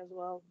countries in there as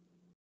well.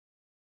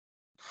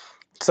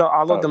 So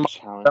all of them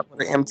challenge up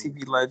with an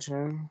MTV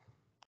legend.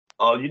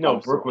 Oh, you know,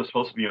 Brooke was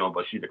supposed to be on,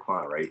 but she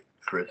declined, right,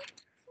 Chris?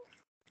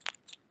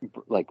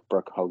 Like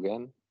Brooke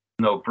Hogan?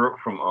 No, Brooke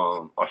from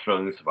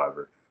Australian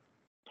Survivor.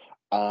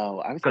 Oh,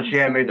 I was because she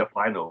had made the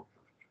final,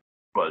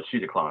 but she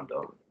declined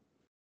though.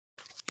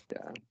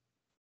 Yeah.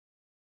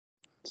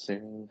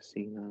 Sarah,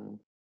 Cena,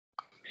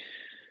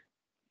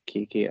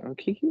 Kiki. Oh,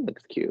 Kiki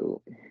looks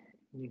cute.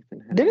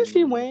 Didn't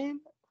she win?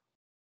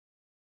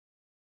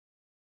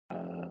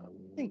 I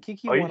think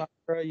Kiki won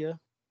Australia.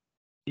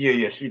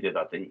 Yeah, she did.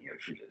 I think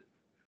she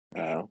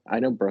did. I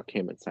know Brooke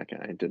came in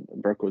second.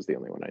 Brooke was the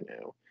only one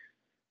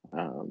I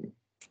knew.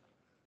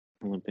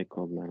 Olympic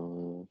gold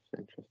medalist.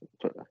 Interesting.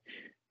 But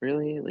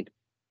really, like,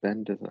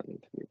 Ben does not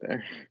need to be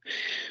there.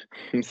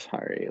 I'm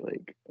sorry.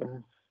 Like,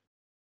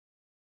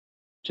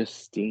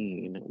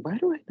 Justine. Why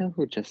do I know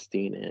who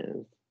Justine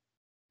is?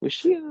 Was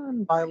she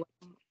on?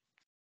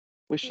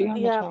 Was she on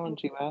the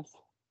Challenge US?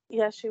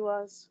 Yeah, she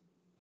was.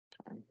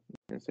 I'm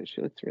gonna say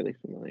she looks really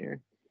familiar.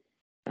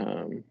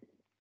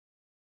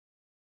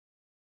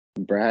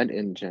 Brad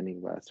and Jenny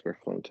West were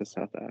flown to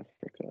South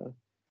Africa.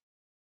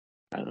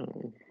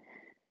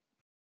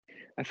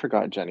 I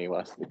forgot Jenny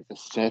West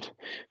existed.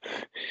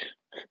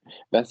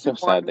 That's so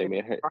sad. They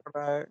made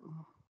her.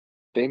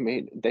 They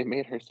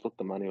made her split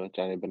the money with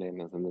Johnny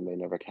Bananas, and then they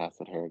never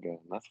casted her again.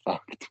 That's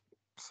fucked.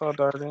 So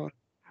dirty.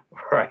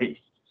 Right.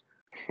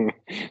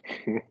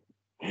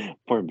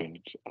 Poor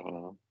bitch.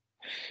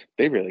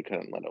 They really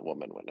couldn't let a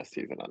woman win a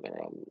season on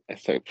their own,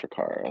 except for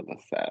Cara.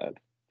 That's sad.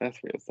 That's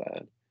real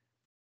sad.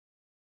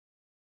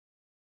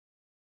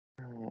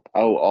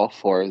 All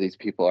four of these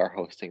people are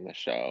hosting the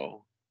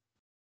show.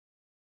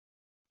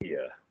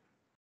 Yeah.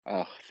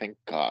 Oh, thank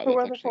God. Who It's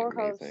are the actually four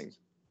amazing. hosts?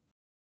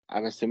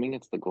 I'm assuming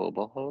it's the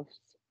global hosts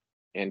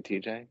and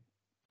TJ.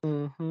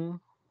 Mm-hmm.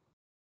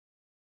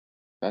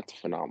 That's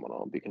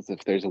phenomenal because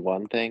if there's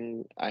one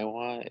thing I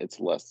want, it's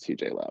less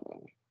TJ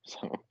Lavin.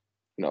 So,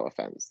 no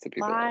offense to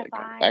people that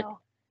like him.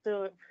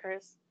 Do it,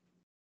 Chris.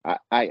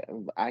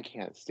 I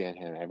can't stand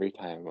him every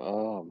time.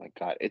 Oh my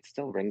God, it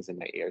still rings in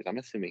my ears. I'm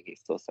assuming he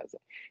still says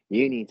it.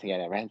 You need to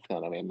get a red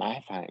pill to win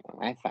my final.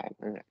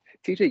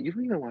 TJ, you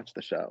don't even watch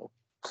the show.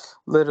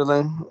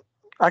 Literally,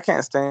 I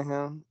can't stand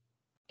him.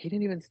 He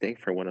didn't even stay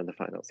for one of the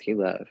finals. He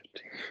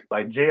left.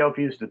 Like JLP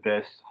is the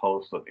best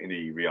host of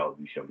any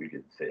reality show. You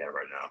can say that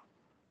right now.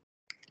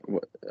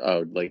 What?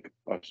 Oh, like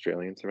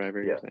Australian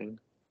Survivor? You're saying?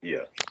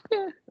 Yeah.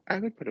 Yeah, I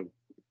would put him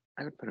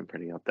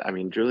pretty up there. I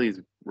mean, Julie's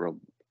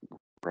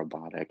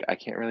robotic. I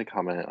can't really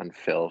comment on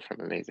Phil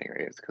from Amazing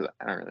Race because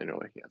I don't really know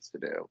what he has to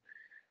do.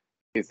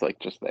 He's like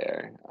just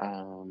there.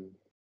 I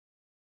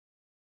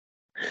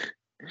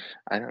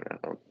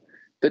don't know.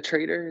 The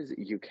Traders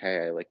UK,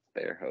 I liked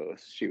their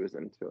host. She was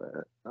into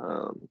it.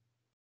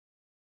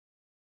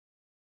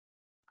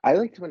 I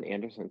liked when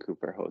Anderson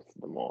Cooper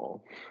hosted The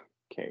Mole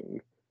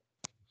King.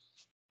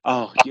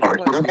 Oh, you know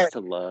what I used to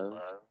love?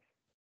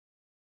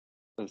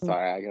 I'm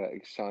sorry, I got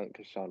Sean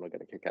because Sean will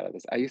get a kick out of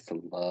this. I used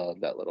to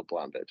love that little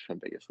blonde bitch from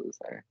Biggest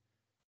Loser.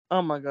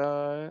 Oh my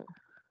god.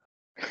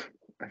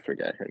 I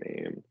forget her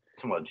name.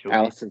 Come on, Joey.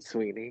 Allison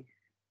Sweeney.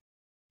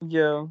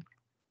 Yeah.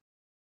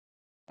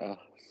 Oh,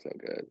 so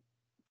good.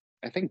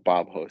 I think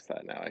Bob hosts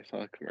that now. I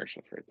saw a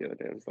commercial for it the other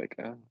day. I was like,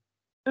 oh,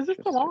 Is it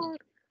still on?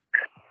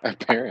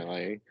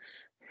 apparently.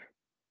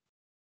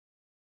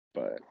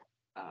 But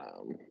I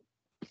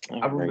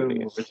remember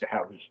when Mr.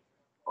 Harris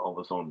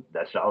was on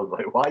that show. I was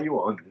like, why are you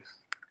on this?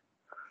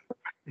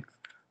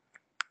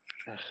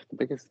 The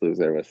Biggest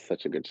Loser was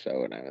such a good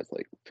show when I was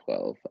like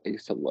 12. I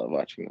used to love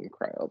watching them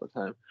cry all the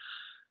time.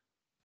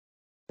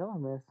 Y'all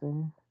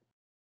messing.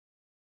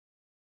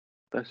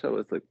 That show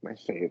was like my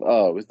fave.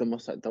 Oh, it was the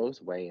most.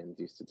 Those weigh-ins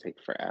used to take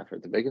forever.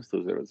 The Biggest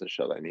Loser was a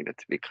show that needed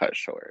to be cut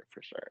short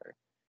for sure.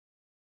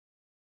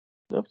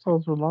 The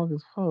episodes were long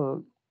as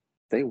fuck.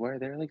 They were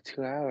like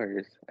 2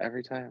 hours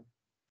every time.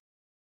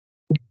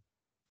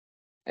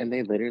 And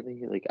they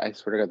literally, like, I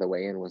swear to God, the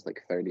weigh-in was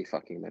like 30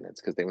 fucking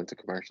minutes because they went to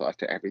commercial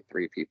after every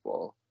 3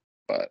 people.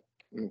 But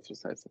it's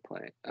besides the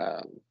point.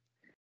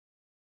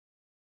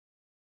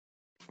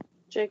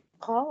 Jake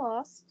Paul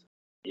lost.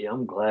 Yeah,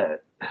 I'm glad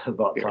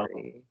about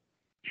Tommy.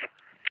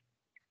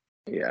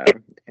 Yeah,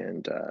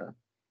 and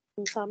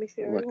Tommy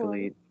Fury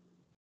luckily, won.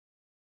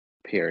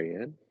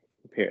 period.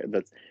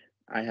 That's.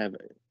 I have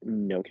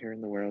no care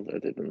in the world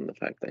other than the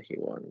fact that he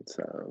won.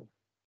 So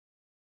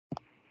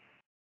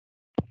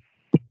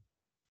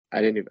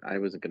I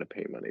wasn't gonna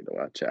pay money to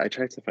watch it. I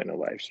tried to find a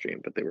live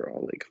stream, but they were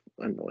all like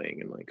annoying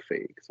and like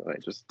fake, so I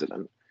just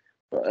didn't.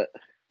 But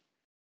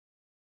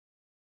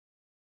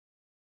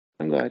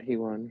I'm glad he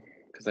won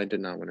because I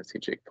did not want to see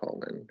Jake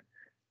Paul win.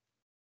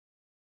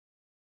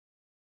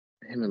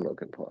 Him and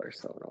Logan Paul are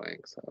so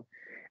annoying. So,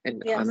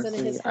 and Yes, honestly,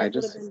 and his I head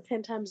would just have been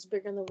 10 times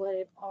bigger than what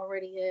it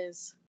already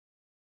is.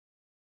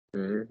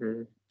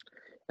 and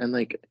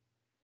like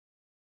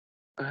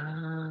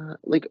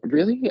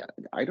really,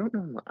 I don't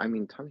know. I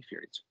mean, Tommy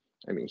Fury's.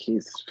 I mean,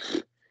 he's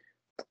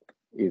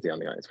easy on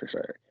the eyes for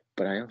sure.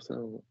 But I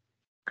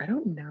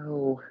don't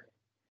know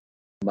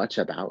much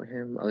about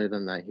him other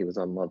than that he was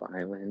on Love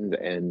Island,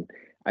 and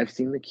I've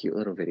seen the cute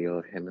little video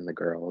of him and the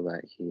girl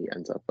that he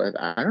ends up with.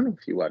 I don't know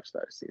if you watched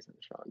that season,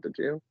 Sean. Did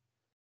you?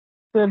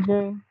 Did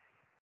you?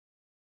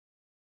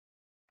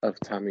 Of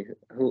Tommy,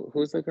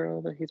 who's the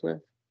girl that he's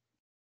with?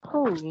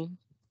 Who?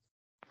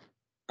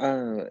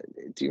 Do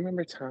you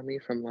remember Tommy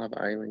from Love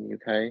Island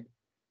UK?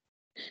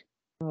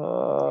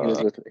 Uh,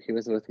 He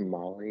was with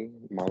Molly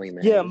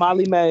May. yeah,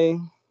 Molly May.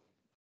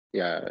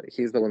 Yeah,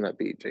 he's the one that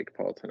beat Jake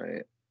Paul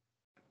tonight.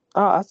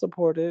 Oh, I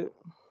support it.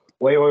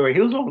 Wait.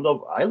 He was on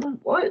Love Island?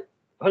 What?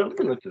 I don't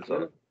think look this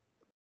up.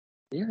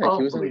 Yeah, I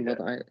he was on believe Love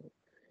that. Island.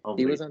 I'll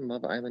He believe was on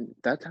Love Island.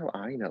 That's how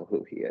I know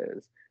who he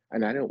is.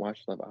 And I don't watch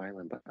Love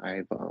Island, but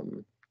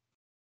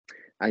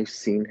I've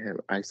seen him.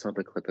 I saw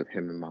the clip of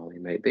him and Molly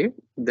May.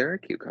 They're a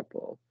cute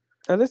couple.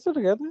 Are they still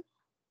together?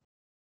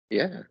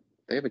 Yeah,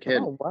 they have a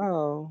kid. Oh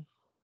wow.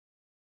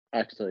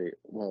 Actually,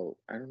 well,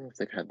 I don't know if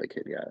they've had the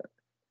kid yet.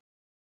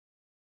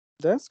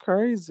 That's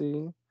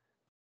crazy.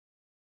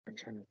 I'm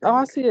trying to think. Oh,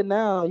 I see it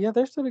now. Yeah,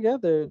 they're still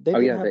together. They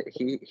didn't have...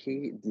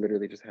 he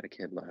literally just had a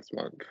kid last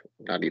month.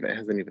 Not even, it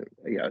hasn't even,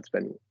 yeah,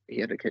 he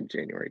had a kid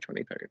January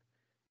 23rd.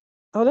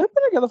 Oh, they've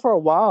been together for a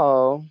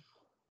while.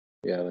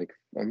 Yeah, like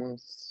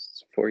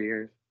almost 4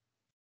 years.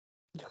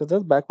 Because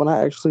that's back when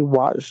I actually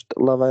watched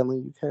Love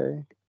Island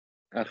UK.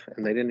 Ugh,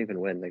 and they didn't even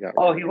win. They got.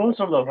 Oh, he won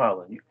some Love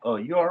Island. Oh,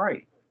 you all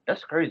right?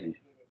 That's crazy.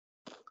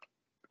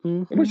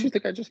 Mm-hmm. What, you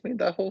think I just made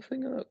that whole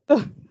thing up?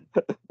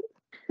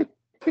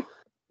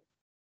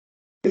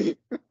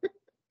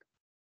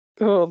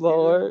 Oh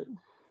Lord.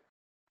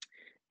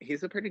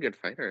 He's a pretty good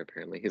fighter,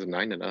 apparently. He's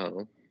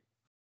 9-0.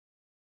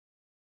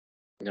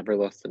 Never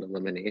lost an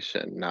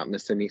elimination. Not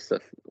Miss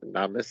Anissa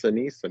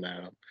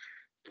now.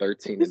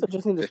 13. You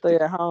just need to stay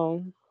at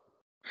home.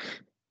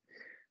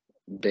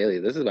 Bailey,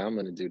 this is what I'm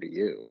gonna do to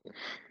you.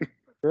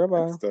 Girl,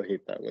 I still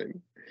hate that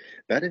one.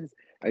 That is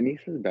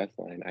Anissa's best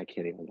line, I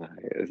can't even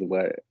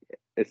lie,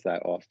 it's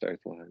that All-Stars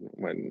one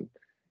when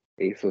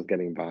Ace was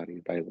getting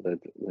bodied by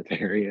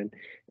Latarian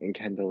and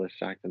Kendall was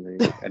shocked, and then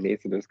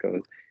Anissa just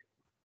goes,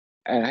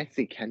 and I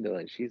see Kendall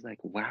and she's like,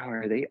 wow,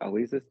 are they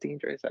always this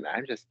dangerous? And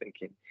I'm just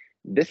thinking,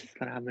 this is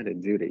what I'm gonna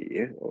do to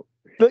you.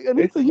 Look,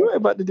 Anissa, you ain't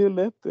about to do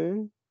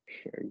nothing.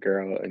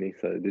 Girl,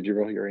 Anissa, did you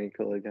roll your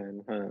ankle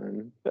again,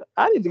 hon?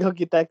 I need to go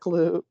get that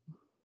clip.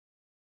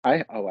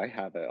 I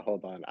have it.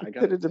 Hold on. I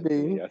got it to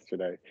me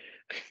yesterday.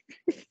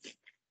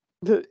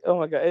 Oh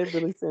my god, it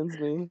really sends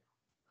me.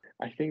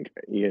 I think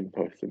Ian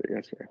posted it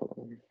yesterday. Hold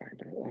on, let me find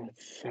it. Oh,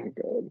 it's so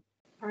good.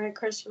 All right,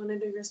 Chris, you want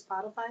to do your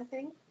Spotify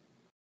thing?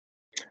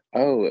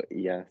 Oh,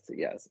 yes.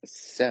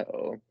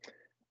 So,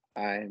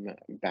 I'm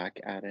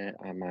back at it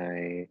on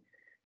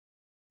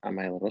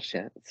my little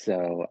shit.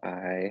 So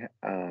I've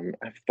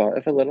thought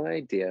of a little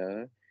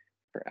idea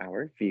for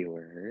our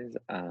viewers.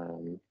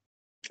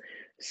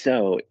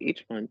 So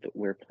each month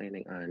we're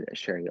planning on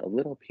sharing a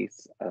little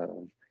piece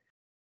of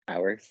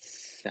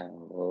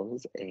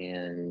ourselves,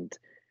 and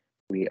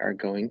we are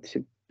going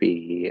to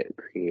be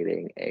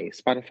creating a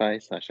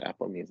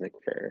Spotify/Apple Music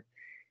for,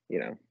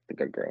 the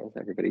good girls.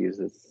 Everybody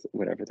uses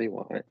whatever they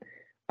want.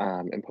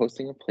 And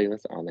posting a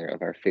playlist on there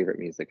of our favorite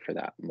music for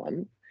that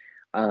month.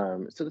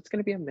 So it's going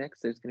to be a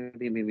mix. There's going to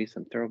be maybe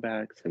some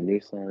throwbacks, some new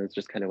songs,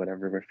 just kind of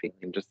whatever we're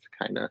feeling, just to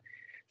kind of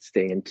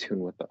stay in tune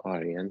with the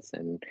audience.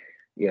 And,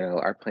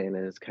 our plan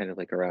is kind of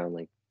like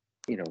around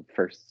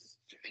first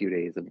few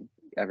days of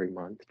every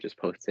month, just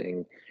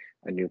posting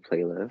a new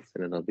playlist,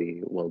 and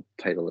we'll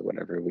title it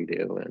whatever we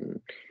do,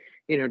 and,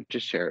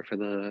 just share it for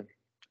the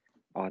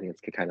audience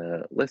to kind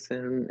of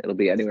listen. It'll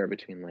be anywhere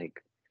between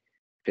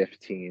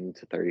 15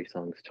 to 30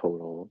 songs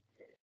total.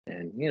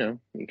 And, you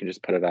can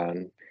just put it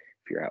on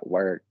if you're at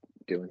work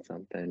doing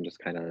something, just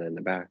kind of in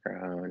the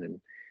background,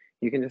 and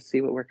you can just see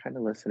what we're kind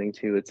of listening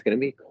to. It's going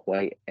to be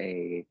quite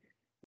a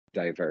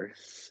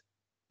diverse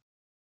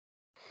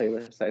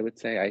playlist, I would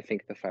say. I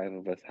think the five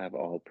of us have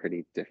all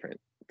pretty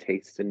different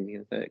tastes in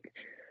music.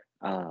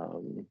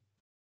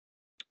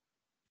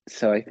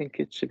 So I think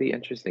it should be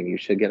interesting. You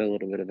should get a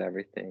little bit of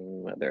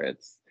everything, whether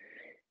it's,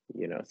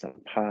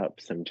 some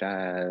pop, some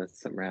jazz,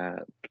 some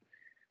rap.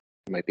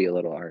 It might be a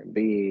little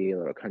R&B, a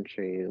little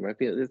country.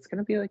 It's going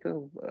to be I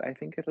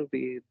think it'll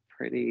be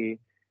pretty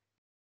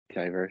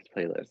diverse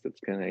playlist.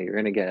 You're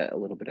going to get a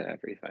little bit of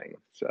everything.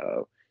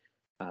 So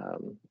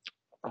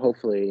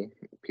hopefully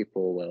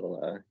people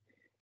will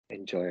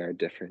enjoy our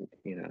different,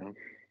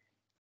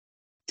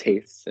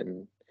 tastes,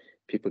 and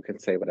people can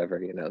say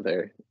whatever,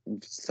 their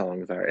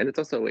songs are. And it's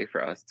also a way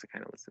for us to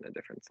kind of listen to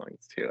different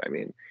songs too. I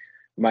mean,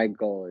 my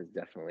goal is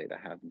definitely to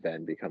have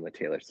Ben become a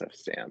Taylor Swift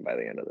stan by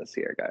the end of this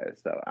year,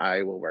 guys. So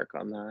I will work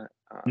on that.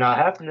 Not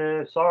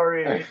happening.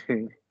 Sorry.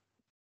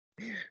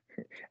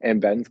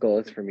 And Ben's goal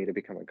is for me to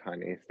become a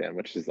Kanye stan,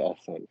 which is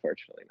also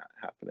unfortunately not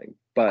happening.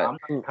 But I'm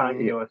not a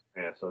Kanye West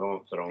fan, so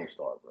don't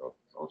start, bro.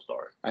 Don't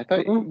start. I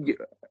thought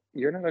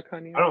you're not a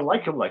Kanye. I don't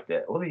like him like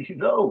that. What do you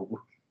know?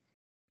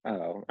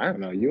 Oh, I don't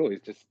know. You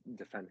always just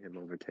defend him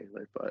over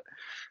Taylor, but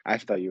I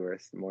thought you were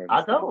more.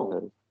 I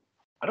don't.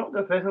 I don't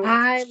defend him.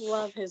 I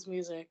love his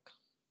music.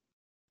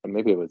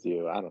 Maybe it was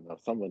you. I don't know.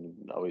 Someone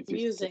always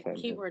used to defend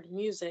keyword him.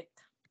 Music.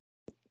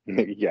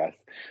 Yes.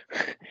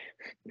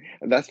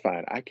 That's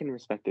fine. I can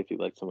respect if you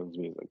like someone's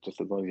music,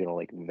 just as long as you don't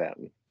like them.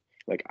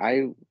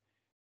 I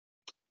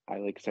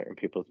like certain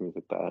people's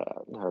music that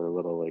are a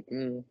little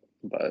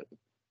but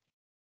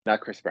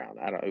not Chris Brown.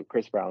 I don't know.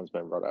 Chris Brown's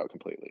been wrote out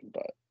completely,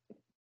 but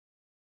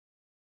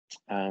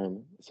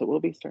so we'll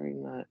be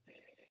starting that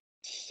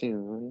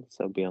soon.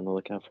 So be on the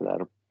lookout for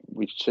that.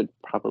 We should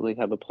probably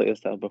have a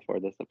playlist out before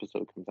this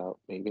episode comes out,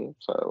 maybe.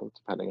 So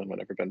depending on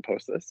whenever Ben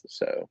posts this.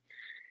 So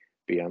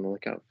be on the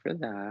lookout for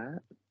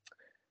that.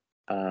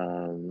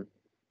 And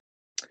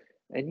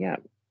yeah.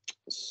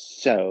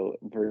 So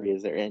Brie,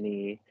 is there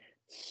any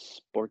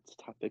sports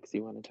topics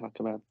you want to talk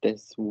about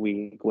this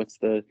week? What's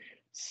the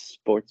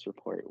sports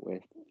report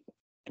with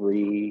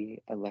Brie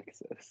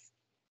Alexis?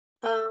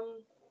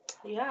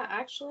 Yeah,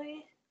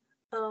 actually,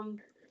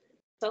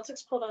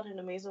 Celtics pulled out an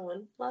amazing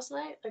win last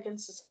night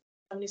against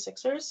the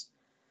 76ers.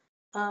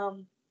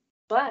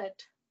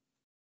 But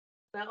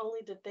not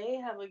only did they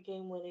have a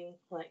game-winning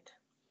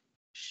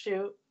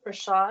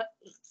shot,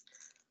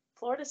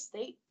 Florida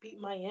State beat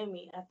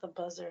Miami at the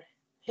buzzer,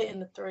 hitting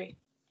the three,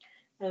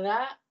 and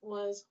that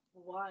was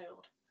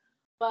wild.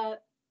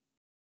 But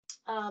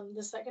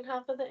the second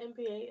half of the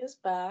NBA is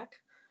back.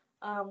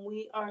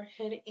 We are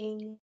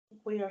hitting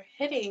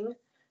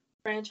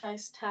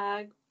franchise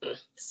tag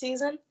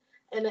season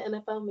in the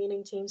NFL,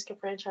 meaning teams can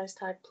franchise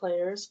tag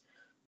players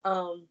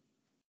and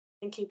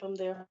keep them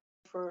there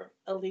for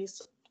at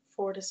least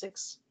 4 to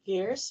 6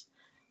 years.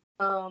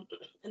 And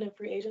then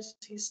free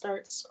agency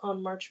starts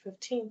on March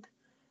 15th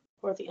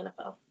for the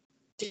NFL.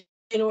 Do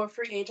you know what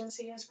free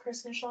agency is,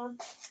 Chris and Sean?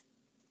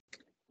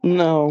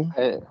 No.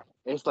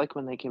 It's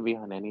when they can be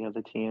on any of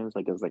the teams.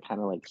 It's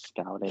kind of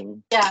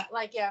scouting. Yeah,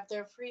 if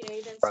they're free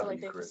agents, so they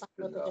can sign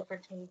with a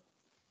different team.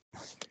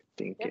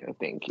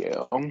 Thank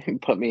you.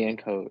 Put me in,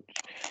 coach.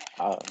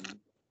 But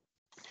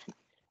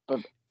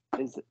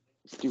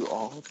do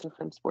all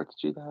different sports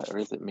do that, or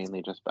is it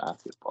mainly just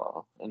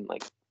basketball and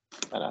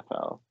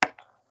NFL?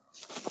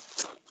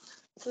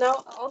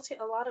 No,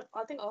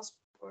 I think all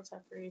sports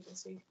have free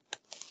agency.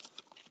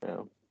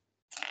 Yeah.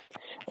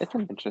 It's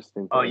an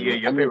interesting thing. Oh yeah,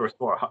 your favorite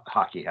sport,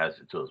 hockey, has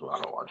it too as well.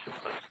 I don't watch it,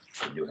 but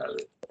I do have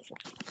it.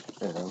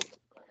 Yeah.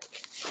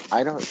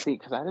 I don't see,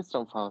 because I just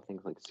don't follow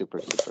things super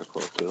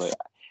cool too.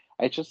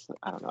 I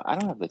don't know. I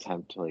don't have the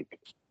time to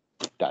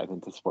dive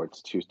into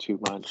sports too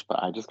much,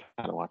 but I just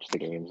kind of watch the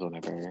games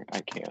whenever I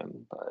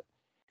can. But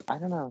I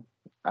don't know.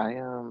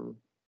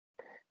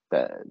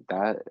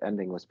 That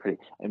ending was pretty.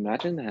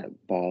 Imagine that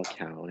ball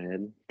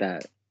counted.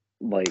 That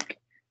I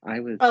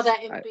was. Oh, that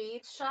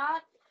Embiid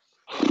shot.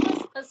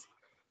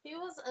 He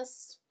was a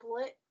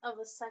split of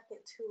a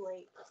second too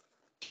late.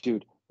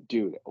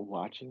 Dude,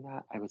 watching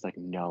that, I was like,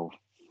 no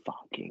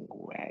fucking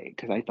way,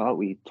 because I thought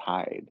we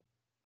tied.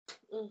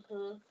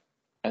 Mm-hmm.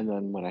 And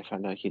then when I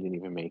found out he didn't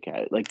even make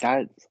it,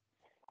 that's,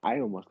 I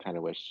almost kind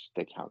of wish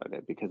they counted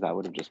it because that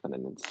would have just been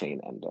an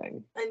insane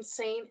ending.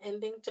 Insane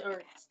ending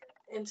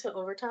into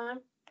overtime.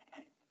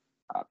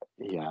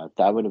 Yeah,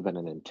 that would have been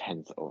an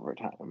intense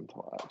overtime to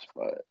watch,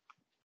 but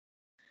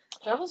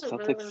That was a Celtics.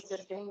 really, really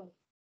good game.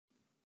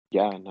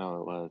 Yeah,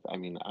 no, it was. I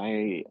mean,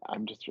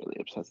 I'm just really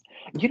obsessed.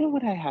 You know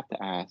what I have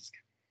to ask?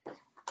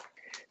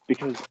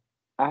 Because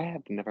I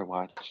have never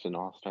watched an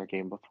All-Star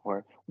game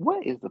before.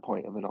 What is the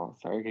point of an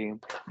All-Star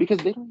game? Because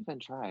they don't even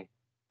try.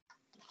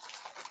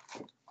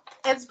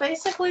 It's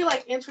basically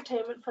like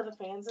entertainment for the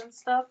fans and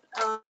stuff.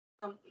 So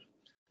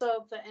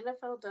the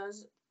NFL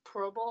does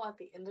Pro Bowl at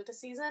the end of the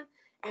season.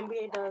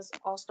 NBA does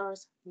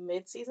All-Stars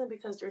mid-season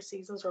because their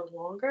seasons are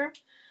longer.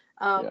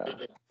 Yeah.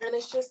 And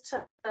it's just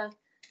to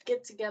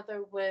get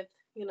together with,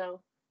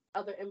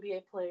 other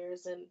NBA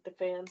players and the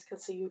fans can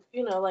see,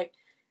 like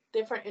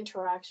different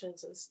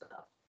interactions and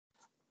stuff.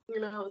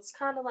 It's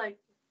kind of like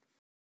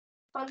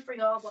fun for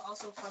y'all, but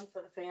also fun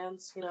for the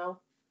fans,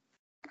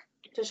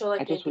 to show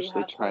like I just wish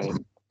they tried.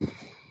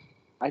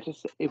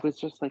 It was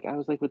just like, I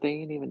was like, but they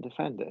ain't even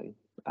defending.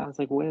 I was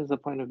like, what is the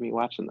point of me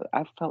watching that?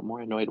 I felt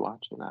more annoyed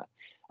watching that.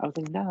 I was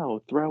like,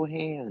 no, throw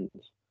hands.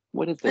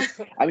 What is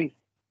this? I mean,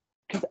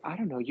 because I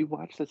don't know, you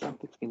watch the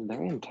Celtics game,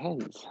 they're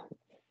intense.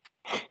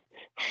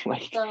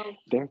 Like, So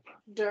they're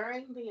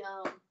during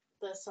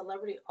the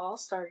Celebrity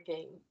All-Star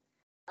game,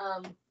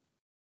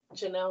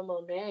 Janelle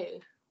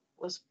Monáe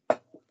was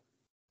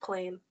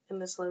playing in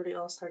the Celebrity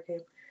All-Star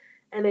game,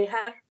 and they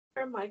had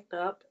her mic'd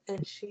up,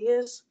 and she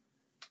is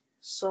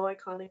so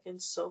iconic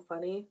and so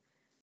funny.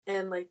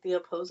 And like the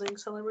opposing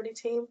celebrity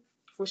team,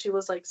 where she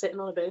was like sitting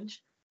on a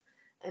bench,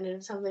 and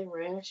anytime they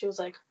ran, she was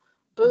like,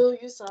 "Boo,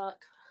 you suck.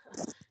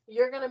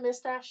 You're gonna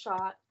miss that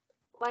shot.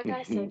 Like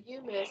I said,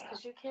 you missed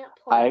because you can't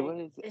play." I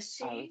was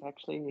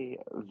actually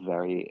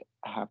very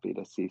happy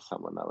to see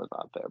someone that was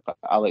out there, but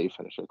I'll let you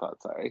finish your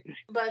thoughts. Sorry.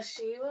 But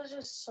she was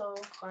just so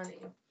funny.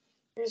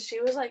 And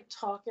she was like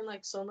talking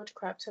like so much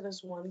crap to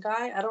this one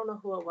guy. I don't know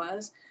who it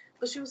was,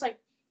 but she was like,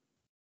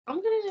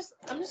 I'm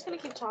just gonna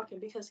keep talking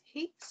because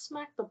he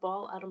smacked the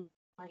ball out of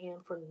my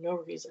hand for no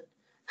reason.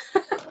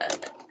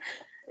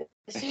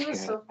 She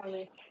was so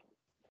funny.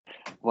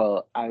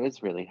 Well, I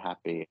was really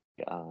happy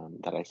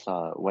that I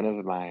saw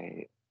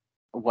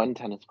one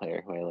tennis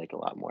player who I like a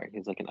lot more.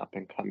 He's like an up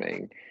and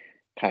coming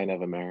kind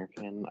of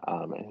American.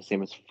 His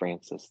name is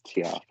Francis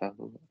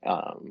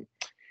Tiafoe.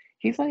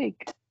 He's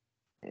like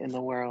in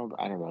the world,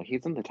 I don't know.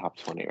 He's in the top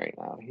 20 right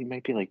now. He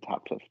might be like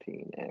top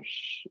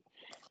 15-ish.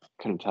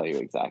 Couldn't tell you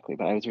exactly,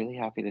 but I was really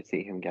happy to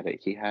see him get it.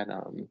 He had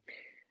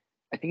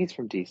I think he's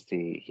from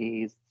DC.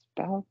 He's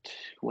about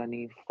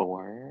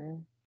 24,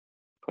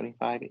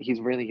 25.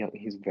 He's really young.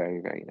 He's very,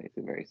 very nice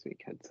and very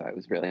sweet kid. So I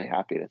was really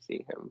happy to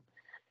see him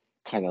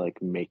kind of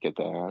like make it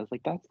there. I was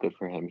like, that's good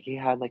for him. He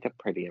had like a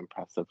pretty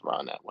impressive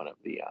run at one of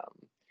the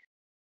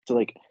so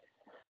like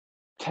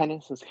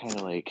tennis is kind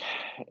of like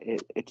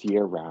it's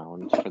year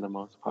round for the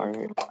most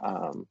part.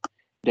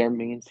 Their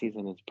main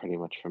season is pretty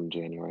much from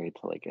January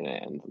to like it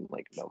ends in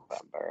like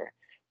November.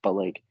 But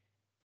like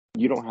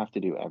you don't have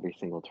to do every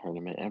single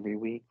tournament every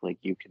week. Like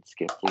you can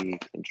skip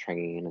weeks and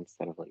train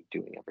instead of like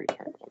doing every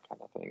tournament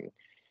kind of thing.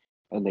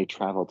 And they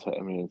travel to,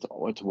 I mean,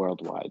 it's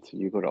worldwide. So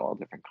you go to all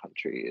different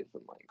countries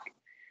and like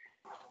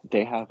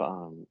they have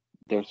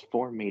there's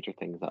 4 major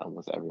things that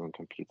almost everyone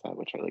competes at,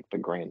 which are like the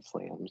Grand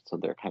Slams. So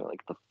they're kind of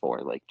like the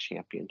 4 like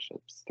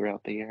championships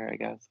throughout the year, I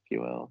guess, if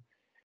you will.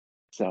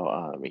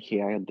 So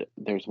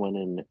there's one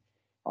in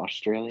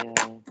Australia,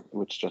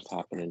 which just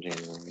happened in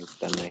January.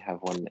 Then they have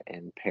one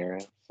in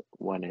Paris,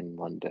 one in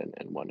London,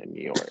 and one in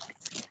New York.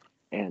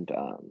 And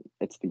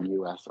it's the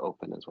U.S.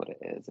 Open is what it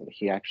is. And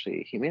he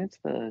made it to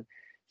the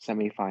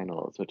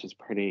semifinals, which is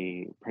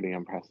pretty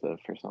impressive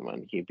for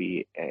someone. He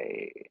beat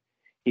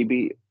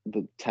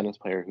the tennis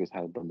player who's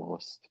had the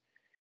most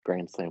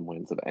Grand Slam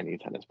wins of any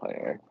tennis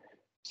player.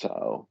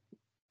 So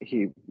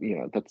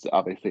that's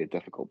obviously a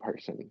difficult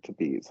person to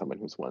beat, someone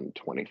who's won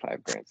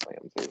 25 Grand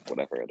Slams or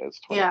whatever it is,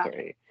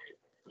 23.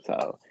 Yeah.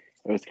 So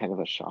it was kind of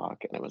a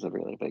shock, and it was a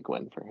really big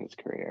win for his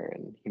career.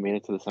 And he made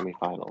it to the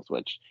semifinals,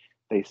 which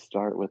they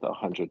start with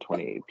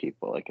 128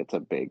 people. Like it's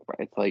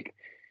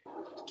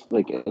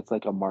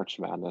like a March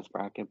Madness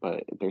bracket,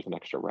 but there's an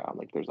extra round.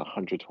 Like there's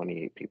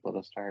 128 people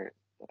to start.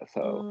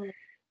 So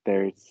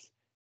there's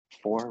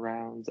 4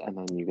 rounds, and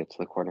then you get to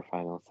the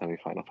quarterfinals,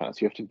 semifinal,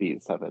 finals. You have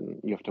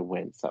to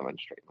win 7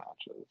 straight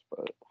matches.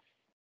 But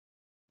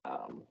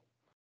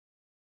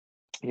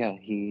yeah,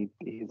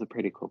 he's a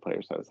pretty cool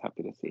player, so I was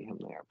happy to see him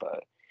there.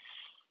 But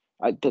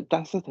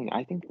that's the thing.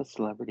 I think the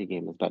celebrity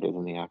game is better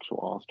than the actual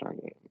All-Star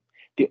game.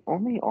 The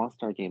only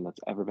All-Star game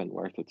that's ever been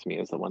worth it to me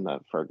is the one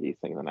that Fergie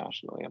sang the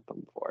national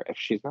anthem for. If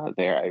she's not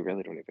there, I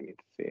really don't even need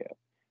to see it.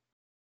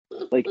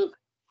 Like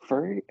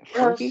Fergie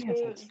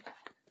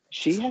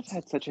she has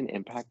had such an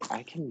impact.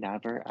 I can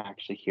never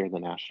actually hear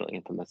the national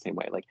anthem the same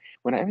way. Like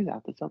when I was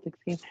at the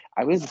Celtics game,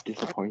 I was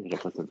disappointed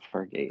it wasn't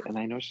Fergie. And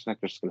I know she's not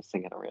just going to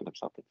sing at a random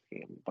Celtics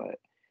game, but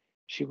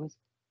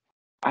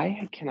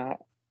I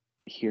cannot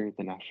hear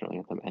the national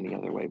anthem any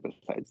other way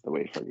besides the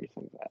way Fergie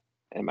sings it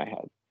in my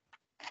head.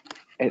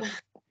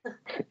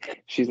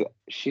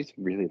 she's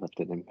really left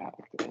an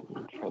impact,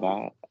 and for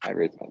that, I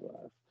raise my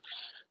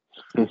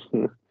glass.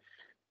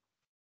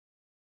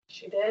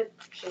 She did.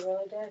 She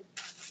really did.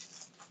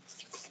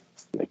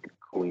 Like a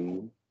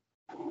queen.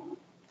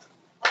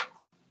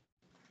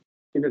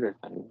 She did her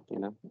thing, you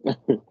know?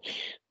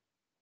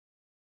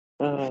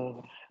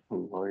 Oh,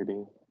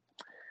 lordy.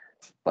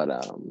 But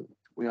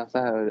we also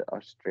had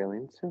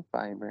Australian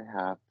Survivor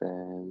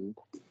happen.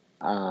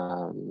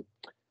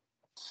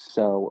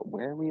 So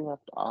where we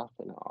left off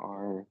in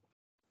our,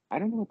 I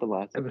don't know what the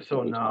last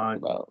Episode we talked 9.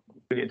 about.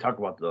 We didn't talk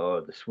about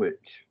the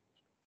switch.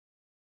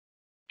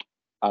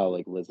 Oh,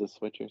 like Liz's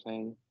switch, you're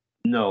saying?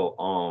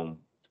 No,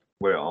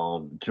 where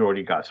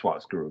Jordy got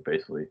swap screwed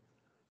basically.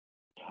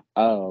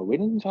 Oh, we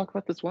didn't talk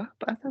about the swap?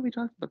 I thought we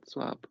talked about the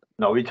swap.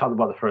 No, we talked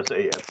about the first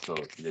 8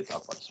 episodes. We didn't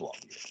talk about the swap.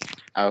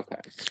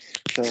 Okay.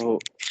 So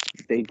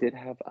they did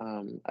have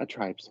a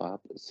tribe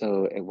swap.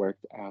 So it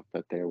worked out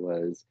that there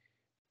was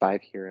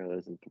 5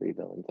 heroes and 3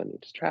 villains on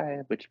each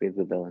tribe, which means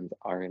the villains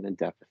are in a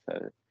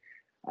deficit.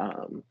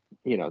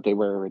 You know, they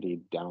were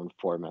already down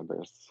 4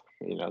 members.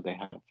 You know, they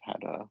have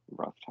had a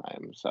rough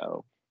time.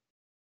 So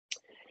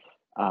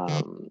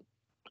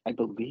I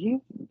believe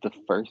the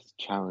first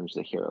challenge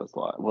the heroes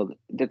lost. Well,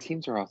 the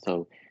teams are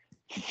also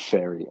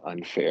very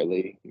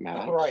unfairly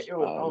matched. All right, it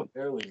was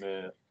unfairly,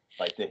 man.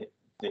 Like the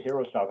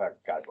heroes tribe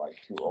got like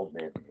 2 old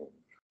men.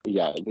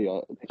 Yeah,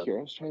 the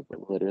heroes tribe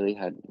literally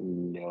had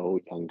no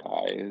young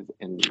guys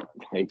and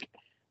like,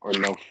 or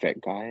no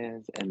fit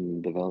guys,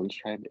 and the villains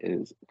tribe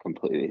is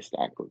completely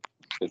stacked with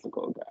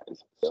physical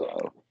guys.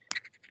 So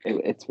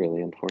it's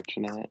really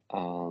unfortunate.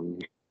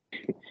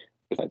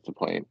 Besides the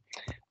point.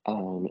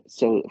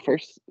 So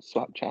first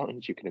swap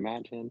challenge you can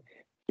imagine,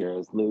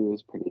 heroes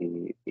lose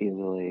pretty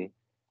easily.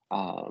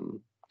 And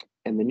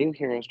the new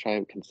heroes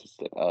tribe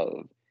consisted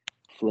of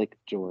Flick,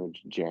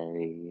 George,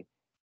 Jerry,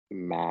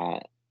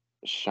 Matt,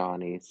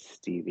 Shawnee,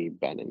 Stevie,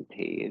 Ben, and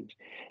Paige.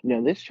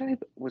 Now this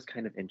tribe was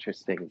kind of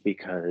interesting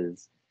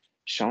because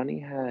Shawnee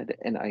had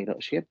an idol.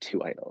 She had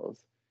 2 idols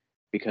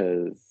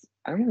because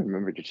I don't even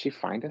remember. Did she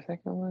find a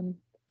second one,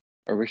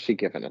 or was she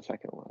given a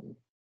second one?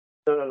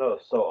 No.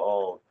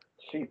 So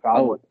she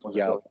found one.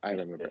 Yeah, I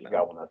remember. She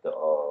got one at the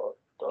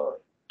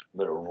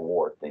little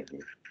reward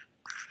thingy.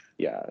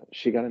 Yeah,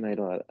 she got an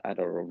idol at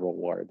a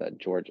reward that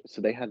George.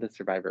 So they had the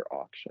Survivor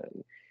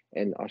auction,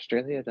 and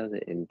Australia does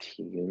it in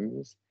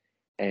teams,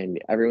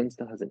 and everyone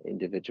still has an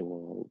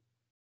individual,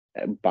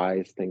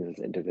 buys things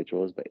as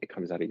individuals, but it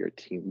comes out of your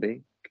team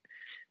bank.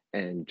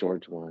 And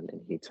George won,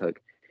 and he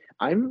took.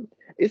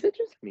 Is it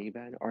just me,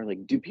 Ben, or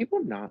like, do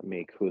people not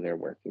make who they're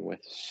working with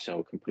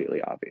so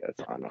completely obvious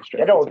on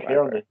Australia? They don't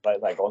care on this,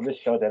 like on this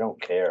show. They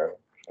don't care,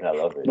 and I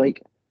love it.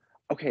 Like,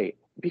 okay,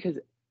 because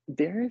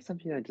there is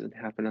something that doesn't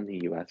happen on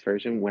the US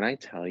version. When I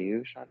tell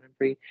you, Sean and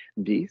Bree,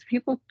 these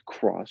people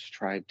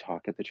cross-tribe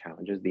talk at the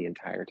challenges the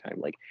entire time.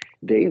 Like,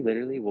 they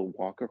literally will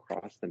walk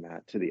across the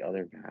mat to the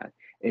other mat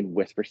and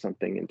whisper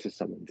something into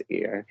someone's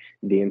ear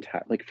the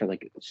entire, like, for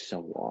like so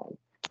long.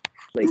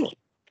 Like,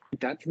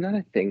 that's not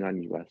a thing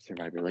on US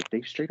Survivor. Like,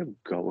 they straight up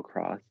go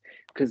across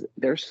because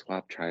they're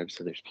swap tribes,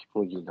 so there's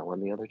people you know on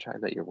the other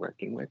tribe that you're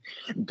working with.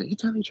 They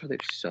tell each other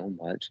so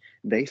much.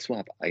 They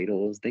swap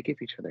idols. They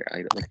give each other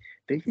idols. Like,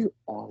 they do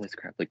all this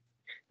crap. Like,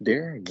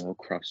 there are no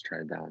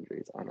cross-tribe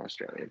boundaries on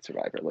Australian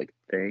Survivor. Like,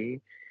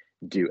 they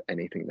do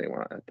anything they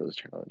want at those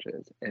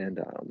challenges. And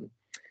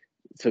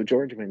so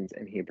George wins,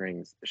 and he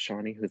brings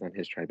Shawnee, who's on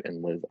his tribe,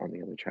 and Liz on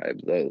the other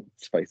tribe. The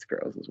Spice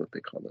Girls is what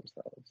they call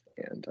themselves.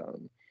 And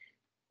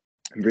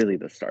really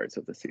the stars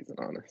of the season,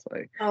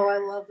 honestly. Oh, I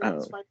love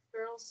those Spice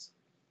Girls.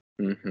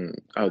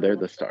 Oh, they're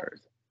the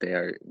stars. They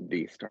are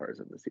the stars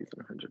of the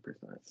season,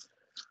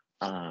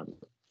 100%.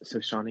 So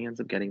Shawnee ends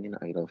up getting an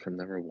idol from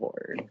the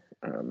reward.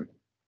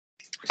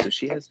 So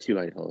she has 2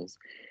 idols.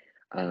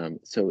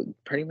 So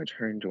pretty much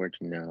her and George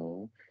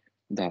know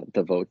that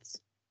the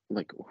votes,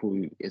 like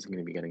who is going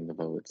to be getting the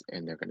votes,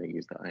 and they're going to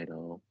use the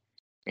idol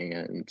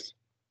and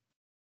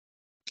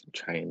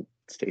try and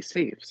stay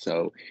safe.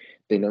 So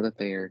they know that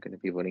they are going to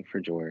be voting for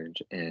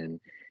George, and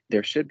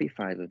there should be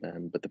 5 of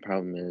them, but the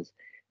problem is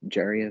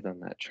Jerry is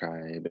on that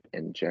tribe,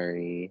 and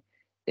Jerry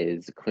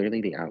is clearly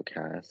the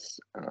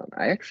outcast.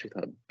 I actually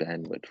thought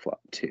Ben would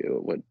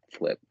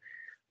flip,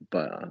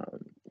 but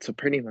so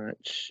pretty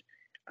much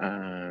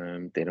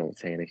they don't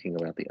say anything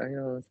about the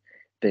idols.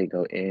 They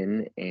go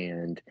in,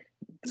 and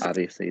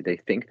obviously they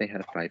think they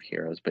have 5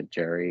 heroes, but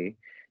Jerry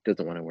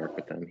doesn't want to work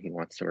with them. He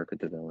wants to work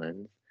with the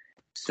villains.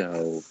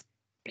 So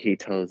he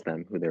tells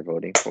them who they're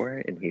voting for,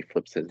 and he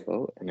flips his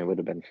vote, and it would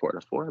have been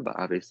 4-4, but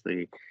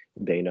obviously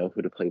they know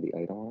who to play the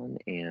idol on,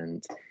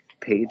 and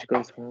Paige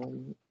goes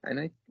home, and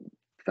I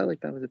felt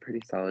like that was a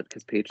pretty solid,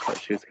 because Paige thought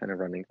she was kind of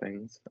running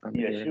things.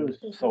 She was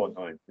so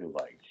annoying too,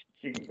 like,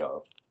 she can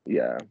go.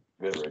 Yeah.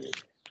 Good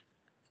riddance.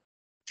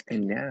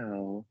 And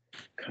now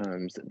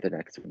comes the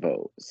next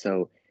vote.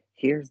 So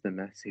here's the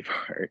messy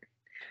part.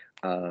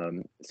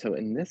 So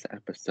in this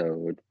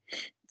episode,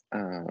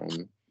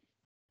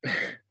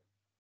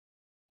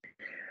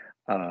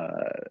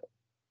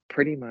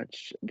 pretty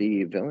much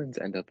the villains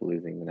end up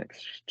losing the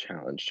next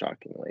challenge,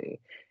 shockingly.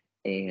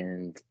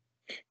 And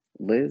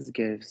Liz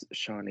gives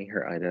Shawnee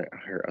her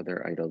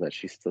other idol that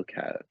she still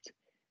kept.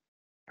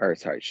 Or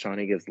sorry,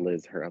 Shawnee gives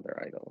Liz her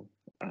other idol.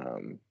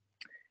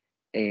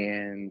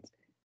 And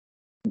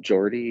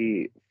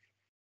Jordy,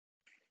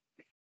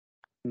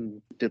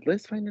 did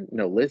Liz find it?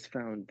 No, Liz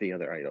found the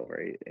other idol,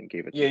 right? And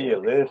gave it to Yeah,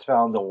 Jordy. Liz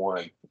found the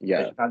one.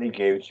 Yeah. And Shawnee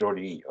gave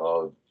Jordy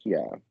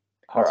Yeah.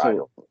 her So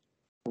idol.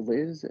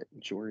 Liz,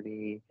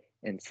 Jordy,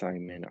 and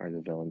Simon are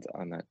the villains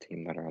on that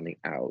team that are on the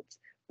outs.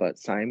 But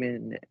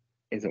Simon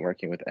isn't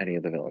working with any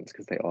of the villains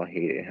because they all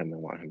hated him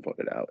and want him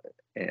voted out.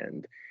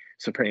 And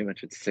so pretty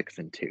much it's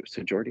 6-2.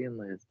 So Jordy and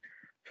Liz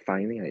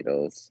find the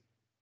idols,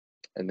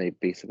 and they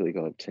basically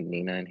go up to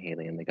Nina and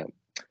Haley, and they go,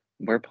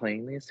 "We're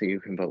playing these so you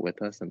can vote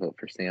with us and vote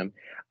for Sam."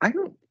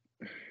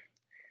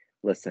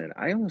 Listen,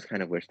 I almost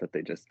kind of wish that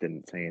they just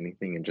didn't say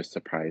anything and just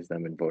surprised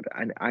them and voted.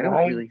 I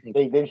don't really think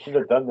they should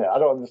have done that. I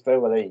don't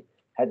understand why they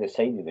had to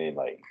say anything.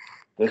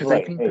 Because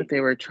I think that they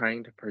were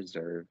trying to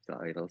preserve the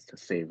idols to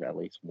save at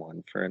least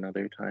one for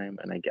another time,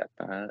 and I get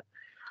that.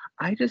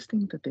 I just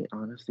think that they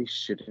honestly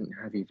shouldn't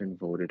have even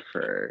voted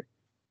for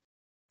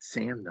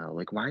Sam, though.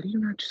 Like, why do you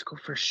not just go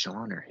for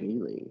Sean or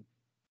Haley?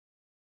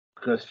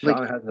 Because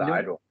Sean has the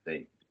idol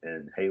thing,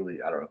 and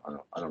Haley, I don't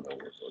know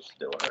what's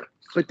still her.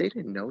 But they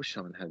didn't know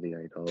Sean had the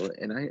idol,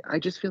 and I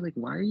just feel like,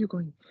 why are you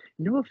going?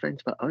 No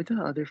offense, but of the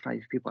other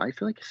 5 people, I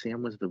feel like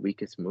Sam was the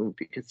weakest move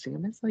because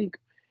Sam is like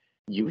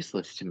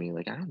useless to me.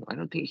 Like, I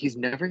don't think he's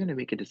never gonna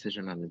make a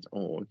decision on his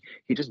own.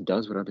 He just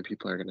does what other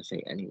people are gonna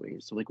say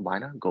anyways. So like, why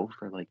not go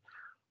for like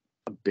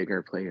a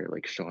bigger player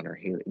like Sean or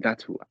Haley?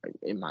 That's who,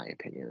 in my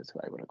opinion, is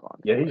who I would have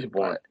gone. Yeah, for. he's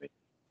boring.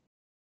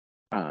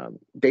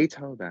 They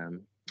tell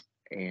them,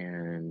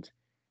 and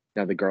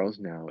now the girls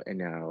know, and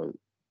now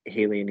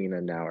Haley and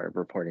Nina now are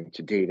reporting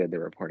to David. They're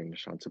reporting to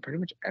Sean. So pretty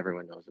much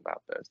everyone knows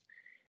about this,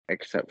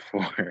 except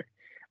for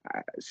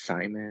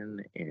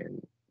Simon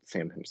and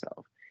Sam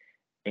himself.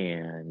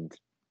 And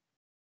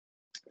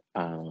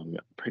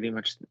pretty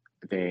much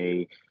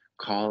they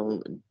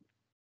call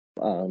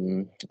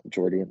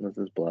Jordy and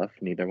Liz's bluff.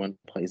 Neither one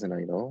plays an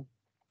idol,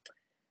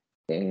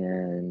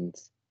 and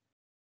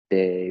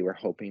they were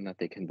hoping that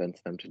they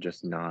convinced them to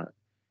just not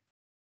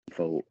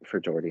vote for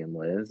Jordy and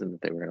Liz, and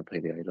that they were going to play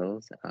the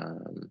idols.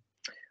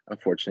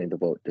 Unfortunately, the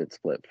vote did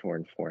split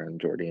 4-4 on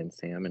Jordy and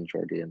Sam, and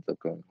Jordy ends up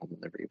going home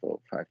in the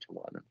revote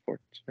 5-1.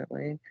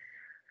 Unfortunately,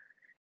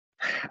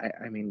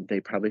 I mean, they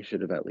probably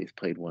should have at least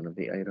played one of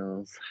the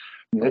idols.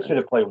 They should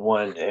have played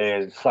one,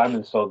 and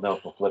Simon's so known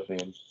for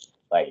flipping.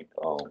 You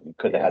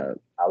could have had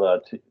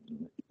Ala.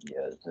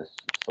 Yeah, it's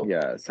just so.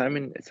 Yeah,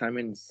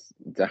 Simon's.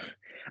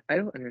 I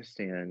don't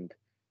understand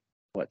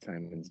what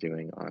Simon's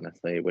doing,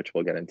 honestly, which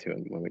we'll get into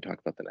when we talk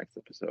about the next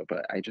episode.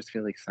 But I just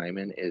feel like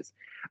Simon is.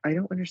 I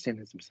don't understand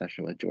his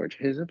obsession with George.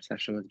 His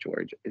obsession with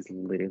George is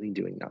literally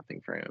doing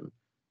nothing for him.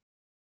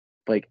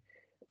 Like,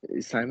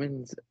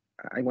 Simon's.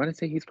 I want to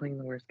say he's playing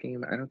the worst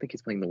game. I don't think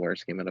he's playing the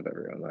worst game out of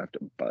everyone left,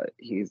 but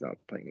he's not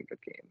playing a good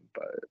game.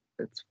 But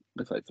it's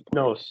besides the point.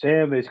 No,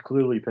 Sam is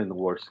clearly playing the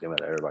worst game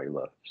out of everybody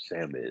left.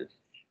 Sam is.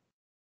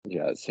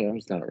 Yeah,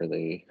 Sam's not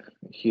really.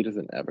 He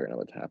doesn't ever know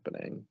what's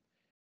happening.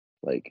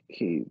 Like,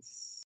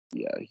 he's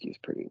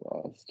pretty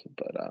lost.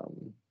 But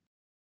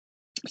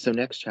so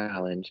next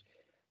challenge,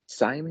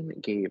 Simon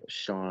gave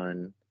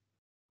Sean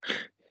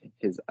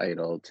his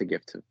idol to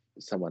give to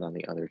someone on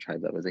the other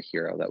tribe that was a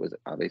hero that was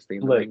obviously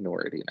in the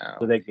minority now.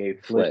 So they gave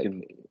Flick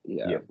and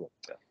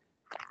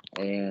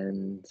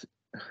and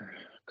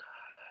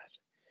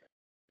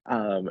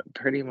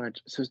pretty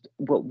much. So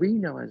what we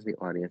know as the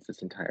audience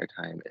this entire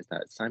time is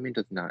that Simon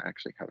does not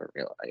actually have a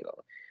real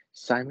idol.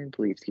 Simon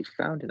believes he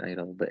found an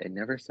idol, but it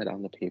never said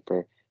on the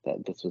paper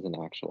that this was an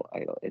actual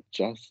idol. It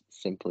just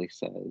simply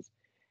says,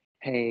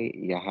 "Hey,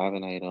 you have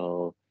an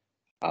idol."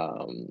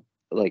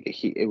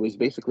 It was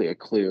basically a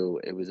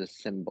clue. It was a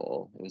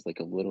symbol. It was like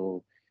a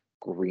little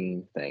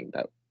green thing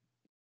that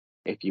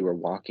if you were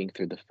walking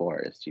through the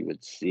forest, you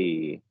would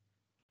see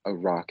a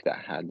rock that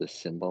had the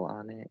symbol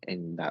on it,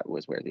 and that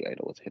was where the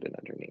idol was hidden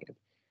underneath.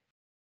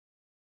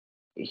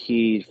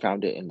 He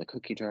found it in the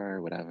cookie jar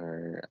or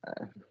whatever.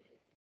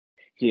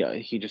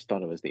 He just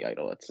thought it was the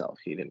idol itself.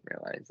 He didn't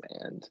realize,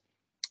 and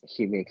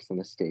he makes the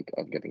mistake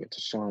of giving it to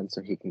Sean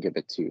so he can give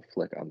it to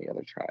Flick on the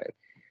other tribe.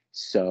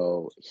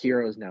 So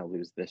heroes now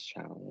lose this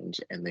challenge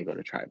and they go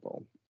to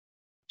tribal.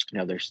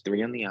 Now there's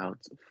 3 on the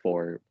outs,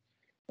 4,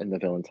 and the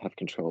villains have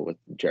control with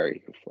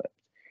Jerry, who flipped.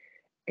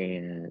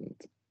 And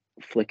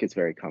Flick is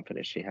very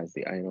confident she has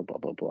the idol, blah,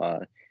 blah, blah.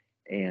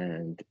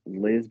 And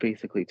Liz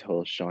basically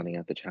told Shawnee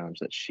at the challenge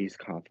that she's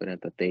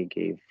confident that they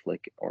gave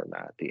Flick or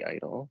Matt the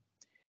idol,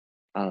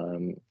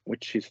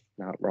 which she's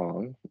not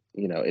wrong.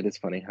 You know, it is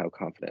funny how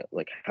confident,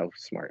 like how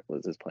smart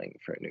Liz is playing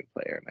for a new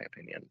player, in my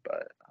opinion.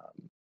 But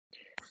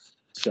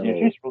so yeah,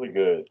 she's really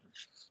good.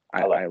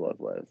 I love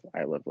Liz.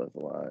 I love Liz a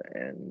lot.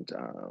 And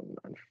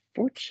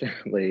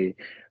unfortunately,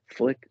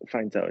 Flick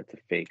finds out it's a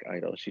fake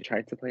idol. She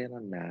tried to play it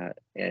on Matt,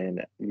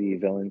 and the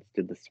villains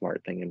did the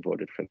smart thing and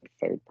voted for the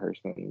third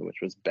person,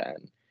 which was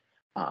Ben.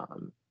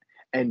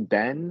 And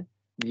Ben,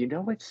 you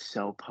know what's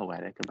so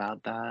poetic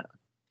about that?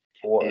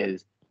 What?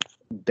 Is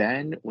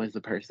Ben was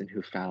the person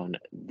who found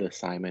the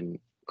Simon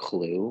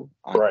clue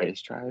on Right.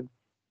 his tribe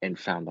and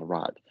found the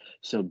rock.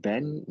 So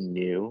Ben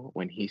knew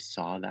when he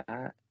saw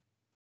that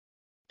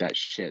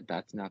shit,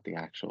 that's not the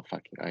actual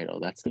fucking idol.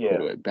 That's the clue Yeah.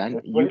 to it. Ben,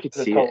 And you Flick could should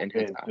have see it told in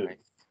his Ben too. eye.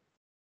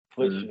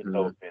 Flick should have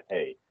told Ben,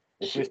 hey,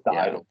 it's just the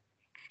Yeah. idol.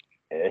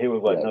 And he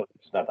was like, Yep. no,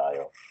 it's not the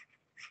idol.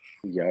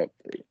 Yep.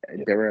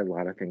 There were a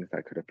lot of things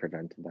that could have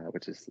prevented that,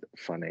 which is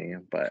funny.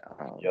 But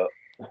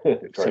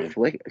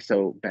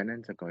so Ben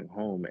ends up going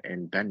home,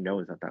 and Ben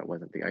knows that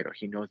wasn't the idol.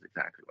 He knows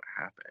exactly what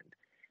happened,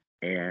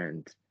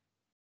 and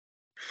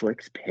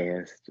Flick's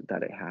pissed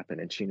that it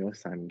happened, and she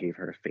knows Simon gave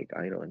her a fake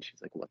idol, and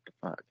she's like, "What the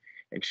fuck?"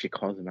 And she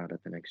calls him out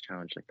at the next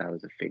challenge, like that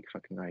was a fake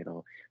fucking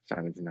idol.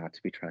 Simon's not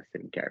to be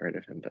trusted. Get rid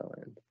of him,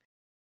 villain.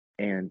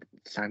 And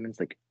Simon's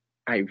like,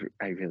 I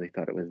really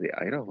thought it was the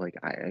idol. Like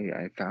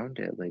I found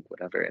it, like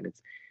whatever. And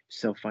it's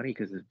so funny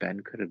because if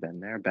Ben could have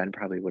been there, Ben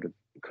probably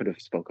could have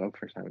spoke up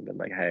for Simon, been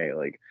like, hey,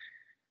 like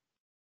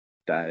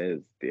that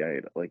is the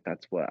idol. Like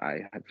that's what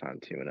I had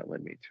found too, and it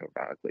led me to a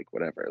rock. Like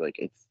whatever. Like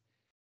it's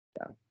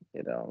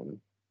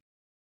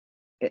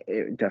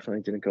it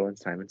definitely didn't go in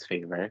Simon's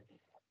favor,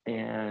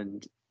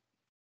 and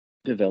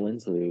the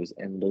villains lose,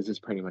 and Liz is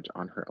pretty much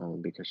on her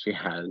own because she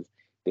has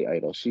the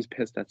idol. She's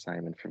pissed at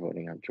Simon for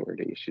voting out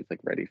Jordy. She's like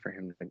ready for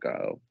him to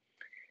go.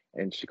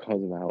 And she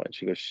calls him out and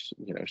she goes,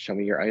 show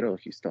me your idol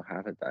if you still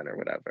have it then or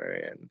whatever.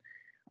 And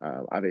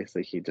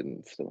obviously he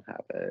didn't still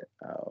have it.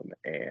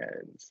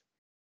 And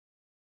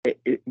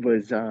it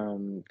was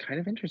kind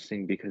of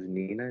interesting because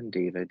Nina and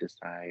David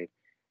decide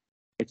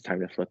it's time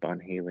to flip on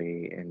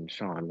Haley and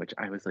Sean, which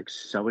I was like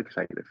so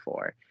excited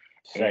for.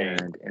 Same.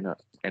 And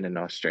in an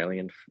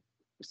Australian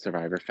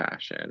Survivor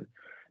fashion,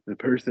 the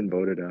person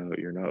voted out.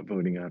 You're not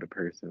voting out a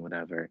person,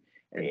 whatever.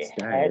 They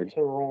Instead, had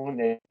to ruin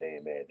it,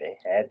 man. They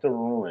had to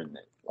ruin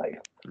it.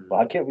 Like,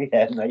 why can't we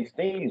have nice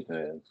things,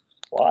 man?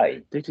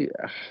 Why? They do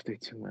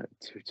too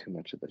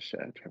much of the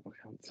shit, Tribal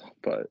Council.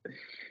 But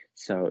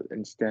so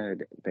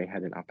instead, they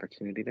had an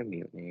opportunity to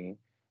mutiny.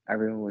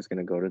 Everyone was going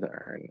to go to the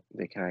urn.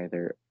 They can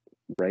either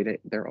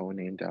write their own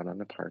name down on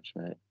the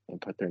parchment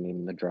and put their name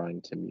in the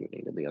drawing to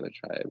mutiny to the other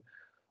tribe,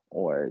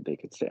 or they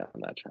could stay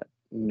on that tribe.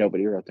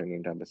 Nobody wrote their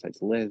name down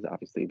besides Liz,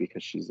 obviously,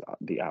 because she's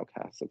the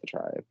outcast of the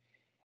tribe.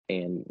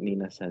 And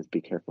Nina says,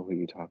 be careful who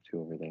you talk to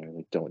over there.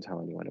 Like, don't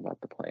tell anyone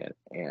about the plan.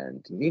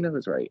 And Nina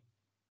was right,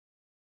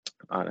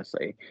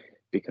 honestly,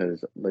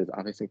 because Liz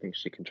obviously thinks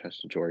she can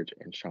trust George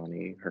and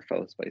Shawnee, her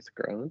fellow Spice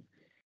Girls.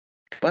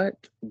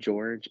 But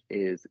George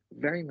is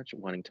very much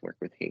wanting to work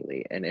with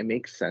Haley, and it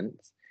makes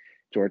sense.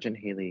 George and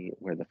Haley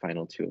were the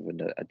final two of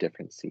a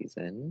different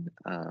season.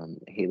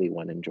 Haley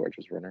won and George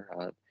was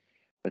runner-up,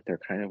 but they're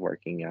kind of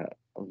working out,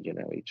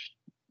 each,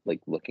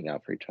 like, looking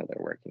out for each other,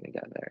 working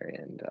together.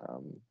 And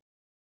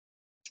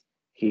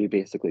he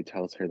basically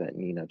tells her that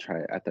Nina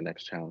at the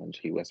next challenge,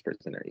 he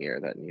whispers in her ear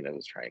that Nina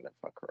was trying to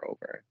fuck her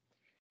over.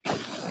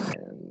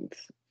 And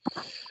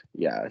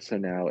yeah, so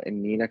now,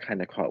 and Nina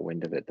kind of caught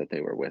wind of it that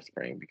they were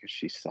whispering because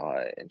she saw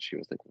it and she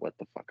was like, what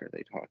the fuck are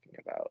they talking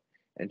about?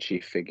 And she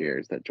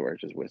figures that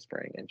George is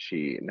whispering, and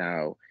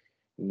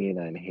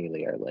Nina and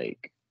Haley are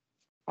like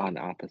on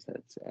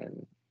opposites,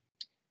 and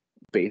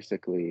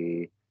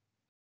basically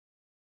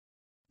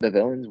the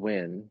villains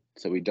win,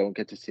 so we don't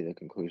get to see the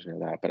conclusion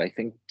of that. But I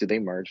think, do they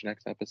merge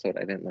next episode?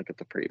 I didn't look at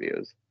the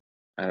previews.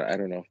 I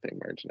don't know if they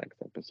merge next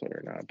episode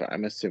or not, but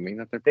I'm assuming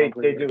that they're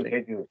probably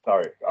They do.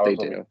 Sorry. They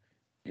do.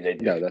 They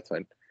do. No, that's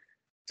fine.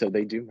 So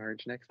they do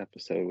merge next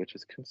episode, which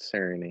is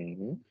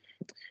concerning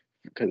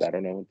because I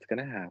don't know what's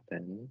going to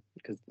happen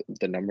because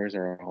the numbers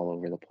are all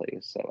over the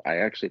place. So I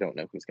actually don't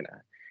know who's going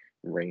to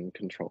reign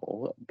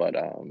control, but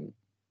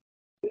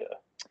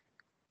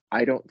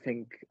I don't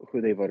think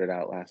who they voted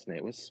out last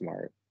night was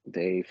smart.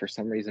 They, for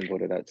some reason,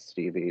 voted out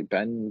Stevie.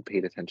 Ben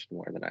paid attention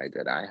more than I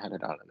did. I had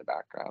it on in the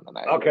background, and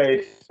I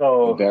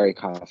was very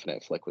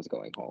confident Flick was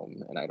going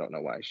home, and I don't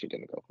know why she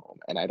didn't go home.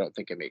 And I don't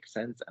think it makes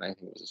sense, and I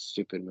think it was a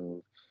stupid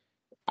move.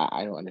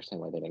 I don't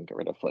understand why they didn't get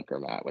rid of Flick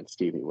or Matt when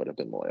Stevie would have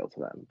been loyal to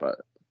them.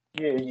 But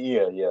yeah.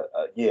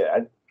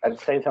 At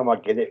the same time, I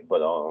get it,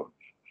 but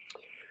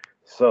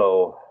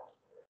so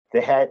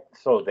they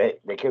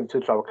came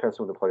to Tribal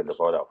Council to play the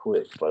vote out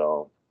Flick,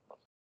 but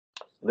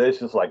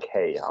Liz is like,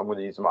 hey, I'm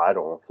gonna use my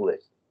idol on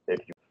Flick if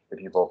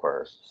you vote for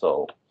her.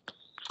 So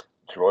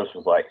George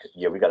was like,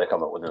 yeah, we got to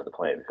come up with another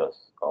plan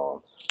because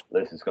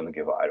Liz is gonna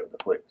give her idol to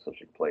Flick so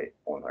she can play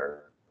on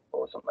her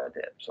or something like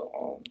that.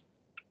 So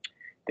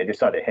they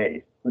decided,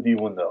 hey, who do you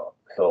want to?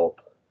 So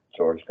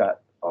George got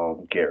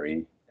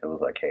Gary and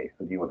was like, hey,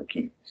 who do you want to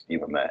keep,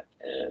 Steve or Matt?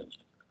 And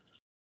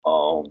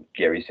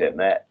Gary said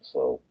Matt,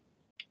 so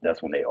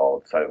that's when they all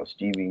decided on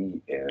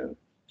Stevie, and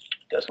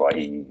that's why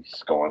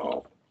he's going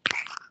home.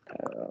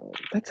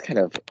 That's kind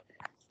of,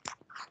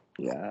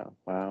 yeah,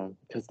 wow.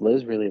 Because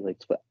Liz really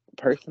likes, but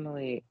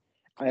personally,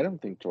 I don't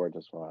think George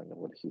is wrong in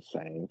what he's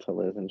saying to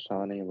Liz and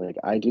Shawnee. Like,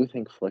 I do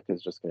think Flick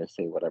is just going to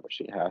say whatever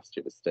she has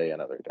to stay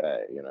another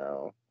day,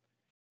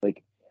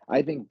 Like,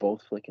 I think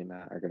both Flick and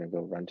Matt are gonna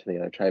go run to the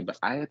other tribe, but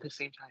at the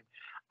same time,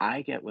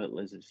 I get what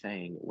Liz is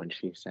saying when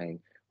she's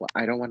saying, "Well,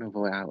 I don't want to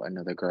vote out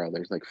another girl."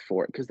 There's like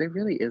four, because there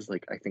really is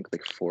like I think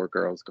like four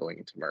girls going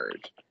into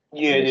merge.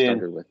 Yeah, And it they is.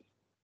 started with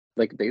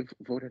like they've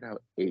voted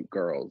out 8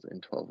 girls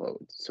in 12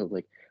 votes. So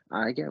like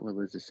I get what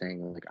Liz is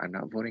saying. Like I'm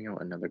not voting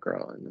out another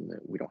girl, and then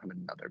we don't have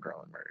another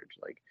girl in merge.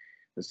 Like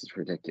this is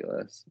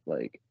ridiculous.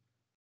 Like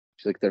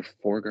she's like, there are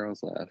 4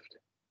 girls left.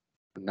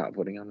 I'm not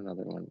voting on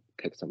another one.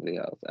 Pick somebody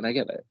else, and I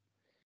get it.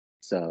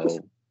 So,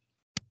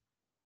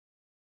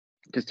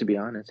 because to be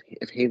honest,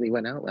 if Haley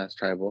went out last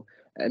tribal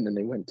and then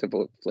they went to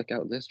vote Flick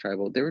out this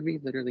tribal, there would be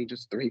literally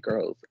just 3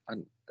 girls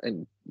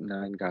and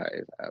 9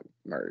 guys at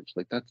merge.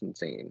 Like that's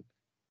insane.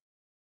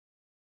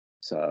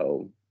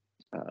 So,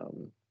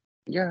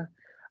 yeah,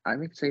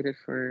 I'm excited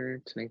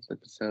for tonight's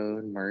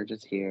episode. Merge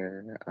is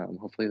here.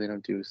 Hopefully they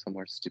don't do some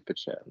more stupid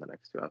shit in the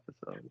next 2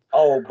 episodes.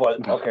 Oh,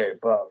 but okay,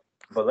 but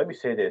let me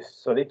say this.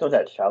 So they done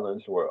that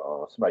challenge where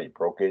somebody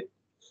broke it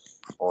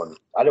on.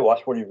 I didn't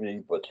watch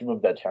 40V, but you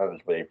remember that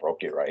challenge where they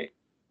broke it, right?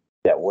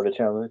 That water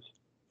challenge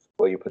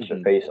where you put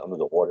your face under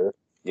the water.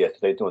 Yes,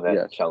 they doing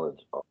that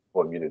challenge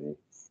for immunity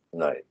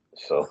tonight.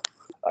 So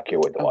I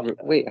can't wait to watch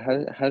that. Wait,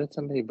 how did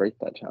somebody break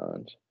that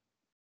challenge?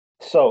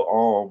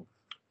 So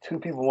 2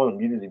 people won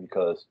immunity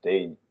because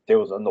they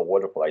was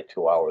underwater for like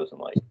 2 hours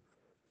and like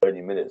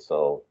 30 minutes.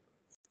 So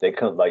they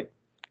couldn't they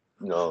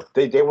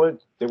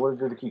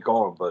wanted to keep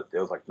going, but they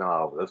was like,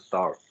 nah, let's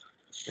start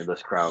and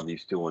let's crown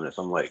these 2 winners.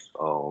 I'm like,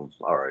 all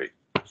right.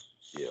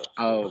 Yeah.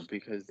 Oh,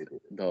 because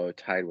the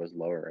tide was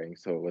lowering,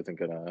 so it wasn't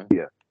gonna.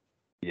 Yeah.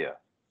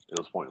 It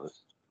was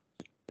pointless.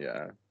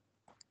 Yeah.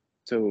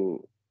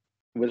 So,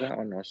 was that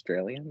on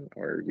Australian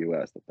or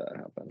US that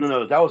happened?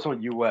 No, that was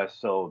on US.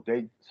 So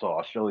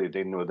Australia,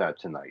 they knew that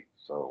tonight.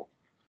 So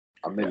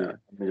I'm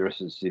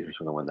interested to see who's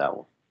gonna win that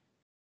one.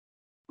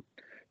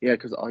 Yeah,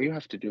 because all you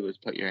have to do is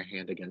put your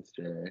hand against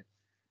your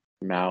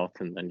mouth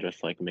and then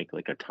just like make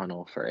like a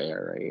tunnel for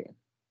air, right?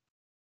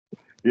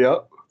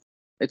 Yep.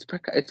 It's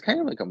kind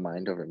of like a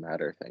mind over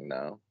matter thing,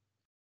 though.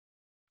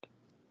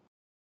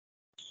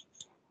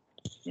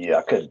 Yeah,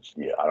 I could.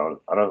 Yeah, I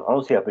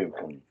don't see how people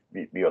can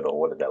be able to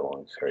order that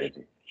long. It's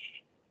crazy.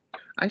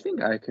 I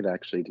think I could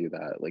actually do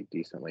that like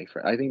decently.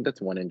 I think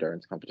that's one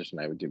endurance competition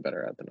I would do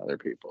better at than other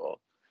people.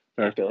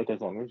 But I feel like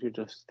as long as you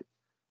just,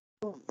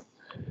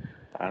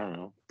 I don't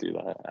know, do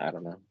that. I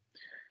don't know.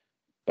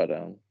 But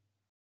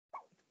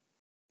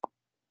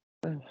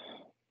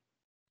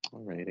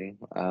alrighty.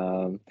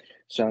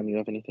 Sean, you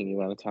have anything you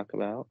want to talk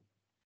about?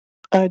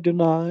 I do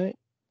not.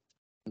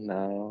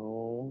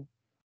 No.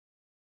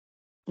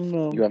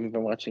 No. You haven't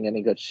been watching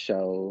any good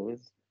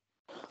shows?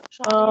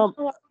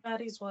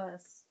 Baddies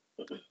West.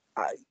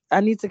 I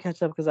need to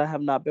catch up because I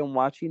have not been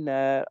watching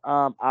that.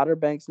 Outer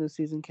Banks new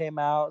season came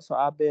out, so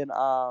I've been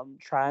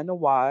trying to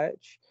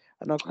watch.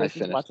 I know Chris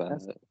is watching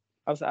that.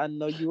 I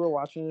know you were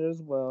watching it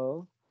as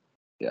well.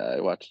 Yeah,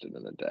 I watched it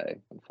in a day.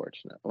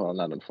 Well,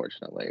 not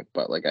unfortunately,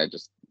 but like I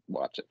just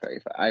watch it very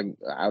fast.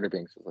 Outer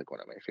Banks is like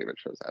one of my favorite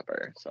shows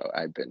ever, so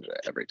I binge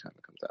it every time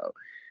it comes out,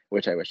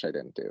 which I wish I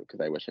didn't do because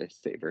I wish I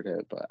savored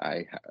it, but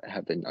I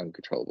have an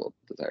uncontrollable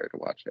desire to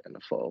watch it in a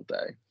full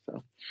day.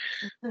 So,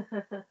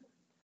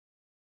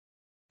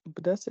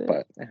 but that's it.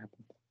 But it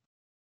happens.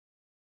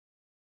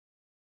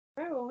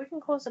 All right, well, we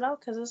can close it out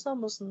because it's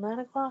almost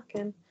 9:00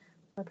 and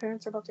my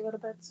parents are about to go to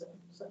bed soon.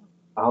 So.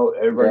 Oh,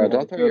 everybody!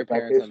 Don't throw your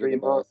parents under the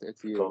bus.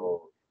 It's you.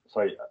 So,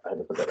 sorry, I had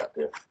to put that out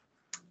there.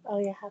 Oh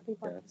yeah, happy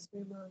Black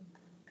History Month.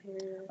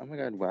 Period. Oh my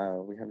God!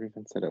 Wow, we haven't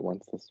even said it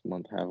once this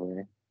month, have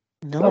we?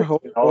 No, I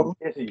hope so.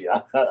 I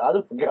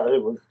just forgot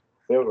it was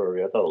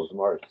February. I thought it was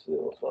March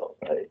still. So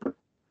hey.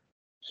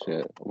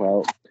 Shit.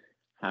 Well,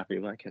 happy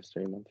Black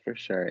History Month for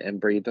sure. And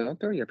Bree, don't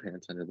throw your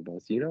parents under the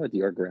bus. You know it's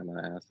your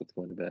grandma ass that's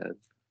going to bed.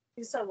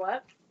 You said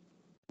what?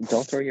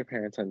 Don't throw your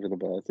parents under the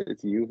bus.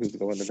 It's you who's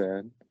going to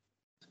bed.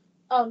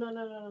 Oh,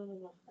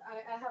 no.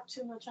 I have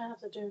too much I have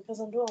to do because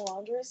I'm doing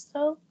laundry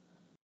still.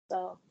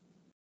 So.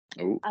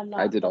 Oh, I'm not.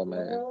 I did all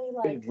mine.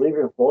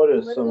 Leaving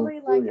Florida soon,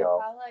 like,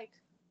 y'all.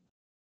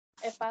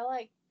 if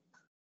I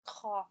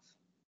cough,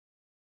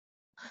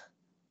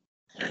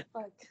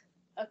 like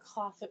a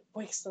cough, it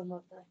wakes them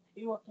up.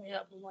 You woke me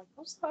up. I'm like,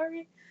 I'm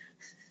sorry.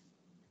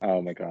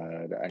 Oh my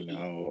God, I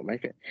know.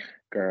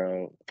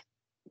 Girl,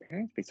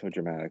 parents be so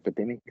dramatic, but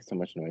they make so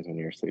much noise when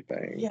you're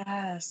sleeping.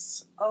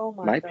 Yes. Oh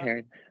my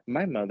God.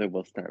 My mother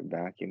will start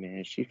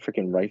vacuuming. She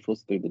freaking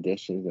rifles through the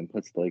dishes and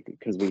puts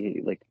because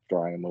we like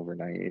dry them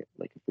overnight.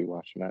 Like if we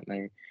wash them at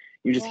night,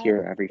 you just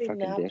hear every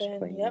fucking dish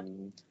cleaning. Yep.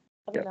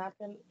 I've been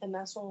napping, and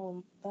that's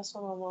when my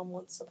mom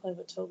wants to play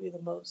with Toby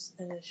the most,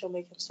 and then she'll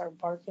make him start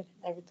barking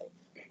and everything,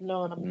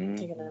 knowing I'm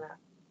taking a nap.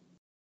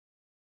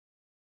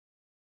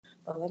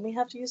 But let me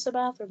have to use the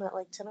bathroom at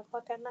like 10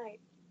 o'clock at night.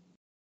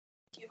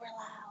 You were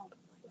loud.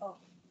 Oh,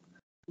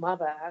 my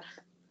bad.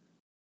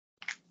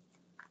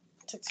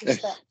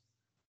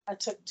 I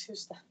took 2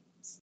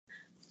 steps.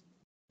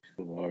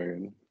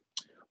 Lord.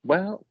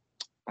 Well,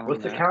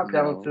 what's the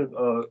countdown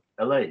to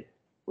LA?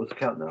 What's the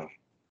countdown?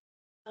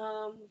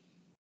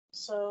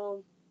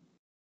 So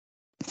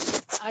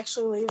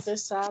actually leave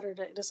this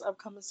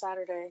upcoming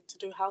Saturday, to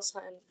do house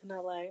hunting in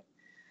LA.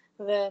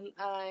 Then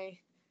I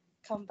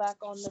come back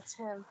on the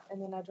 10th,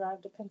 and then I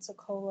drive to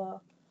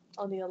Pensacola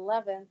on the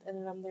 11th, and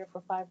then I'm there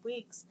for 5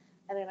 weeks.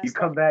 And then You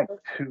come back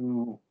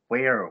to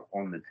where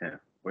on the 10th?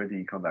 Where do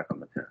you come back on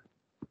the 10th?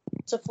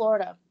 To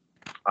Florida.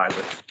 All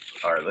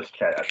right, let's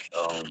chat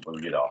when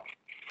we get off.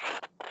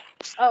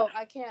 Oh,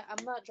 I can't.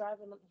 I'm not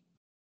driving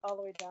all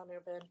the way down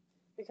there, Ben,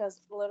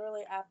 because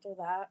literally after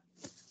that,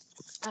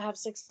 I have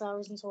 6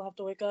 hours until I have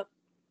to wake up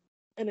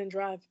and then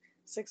drive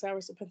 6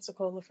 hours to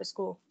Pensacola for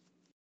school.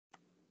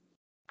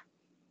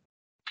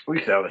 We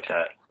should have a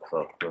chat,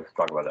 so let's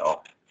talk about it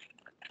all.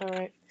 All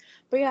right.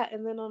 But yeah,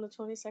 and then on the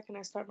 22nd,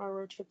 I start my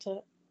road trip to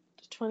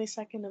the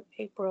 22nd of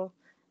April.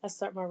 I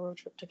start my road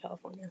trip to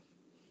California.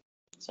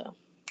 So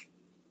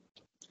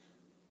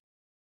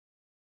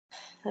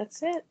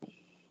that's it.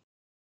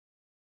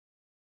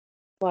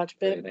 Watch,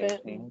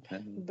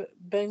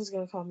 Ben's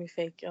gonna call me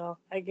fake, y'all.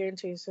 I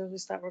guarantee you, as soon as we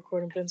start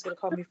recording, Ben's gonna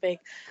call me fake.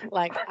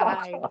 Like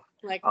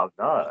I'm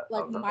not.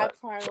 My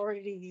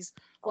priorities.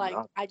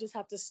 I just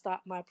have to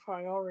stop my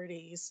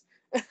priorities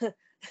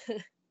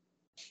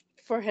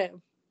for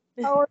him.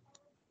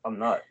 I'm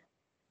not.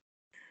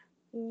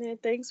 Yeah,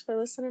 thanks for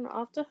listening to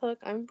Off the Hook.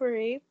 I'm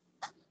Bree.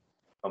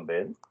 I'm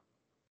Ben.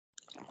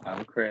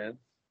 I'm Chris.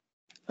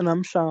 And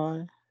I'm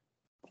Sean.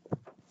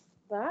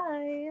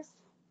 Bye.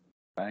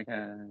 Bye,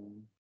 guys.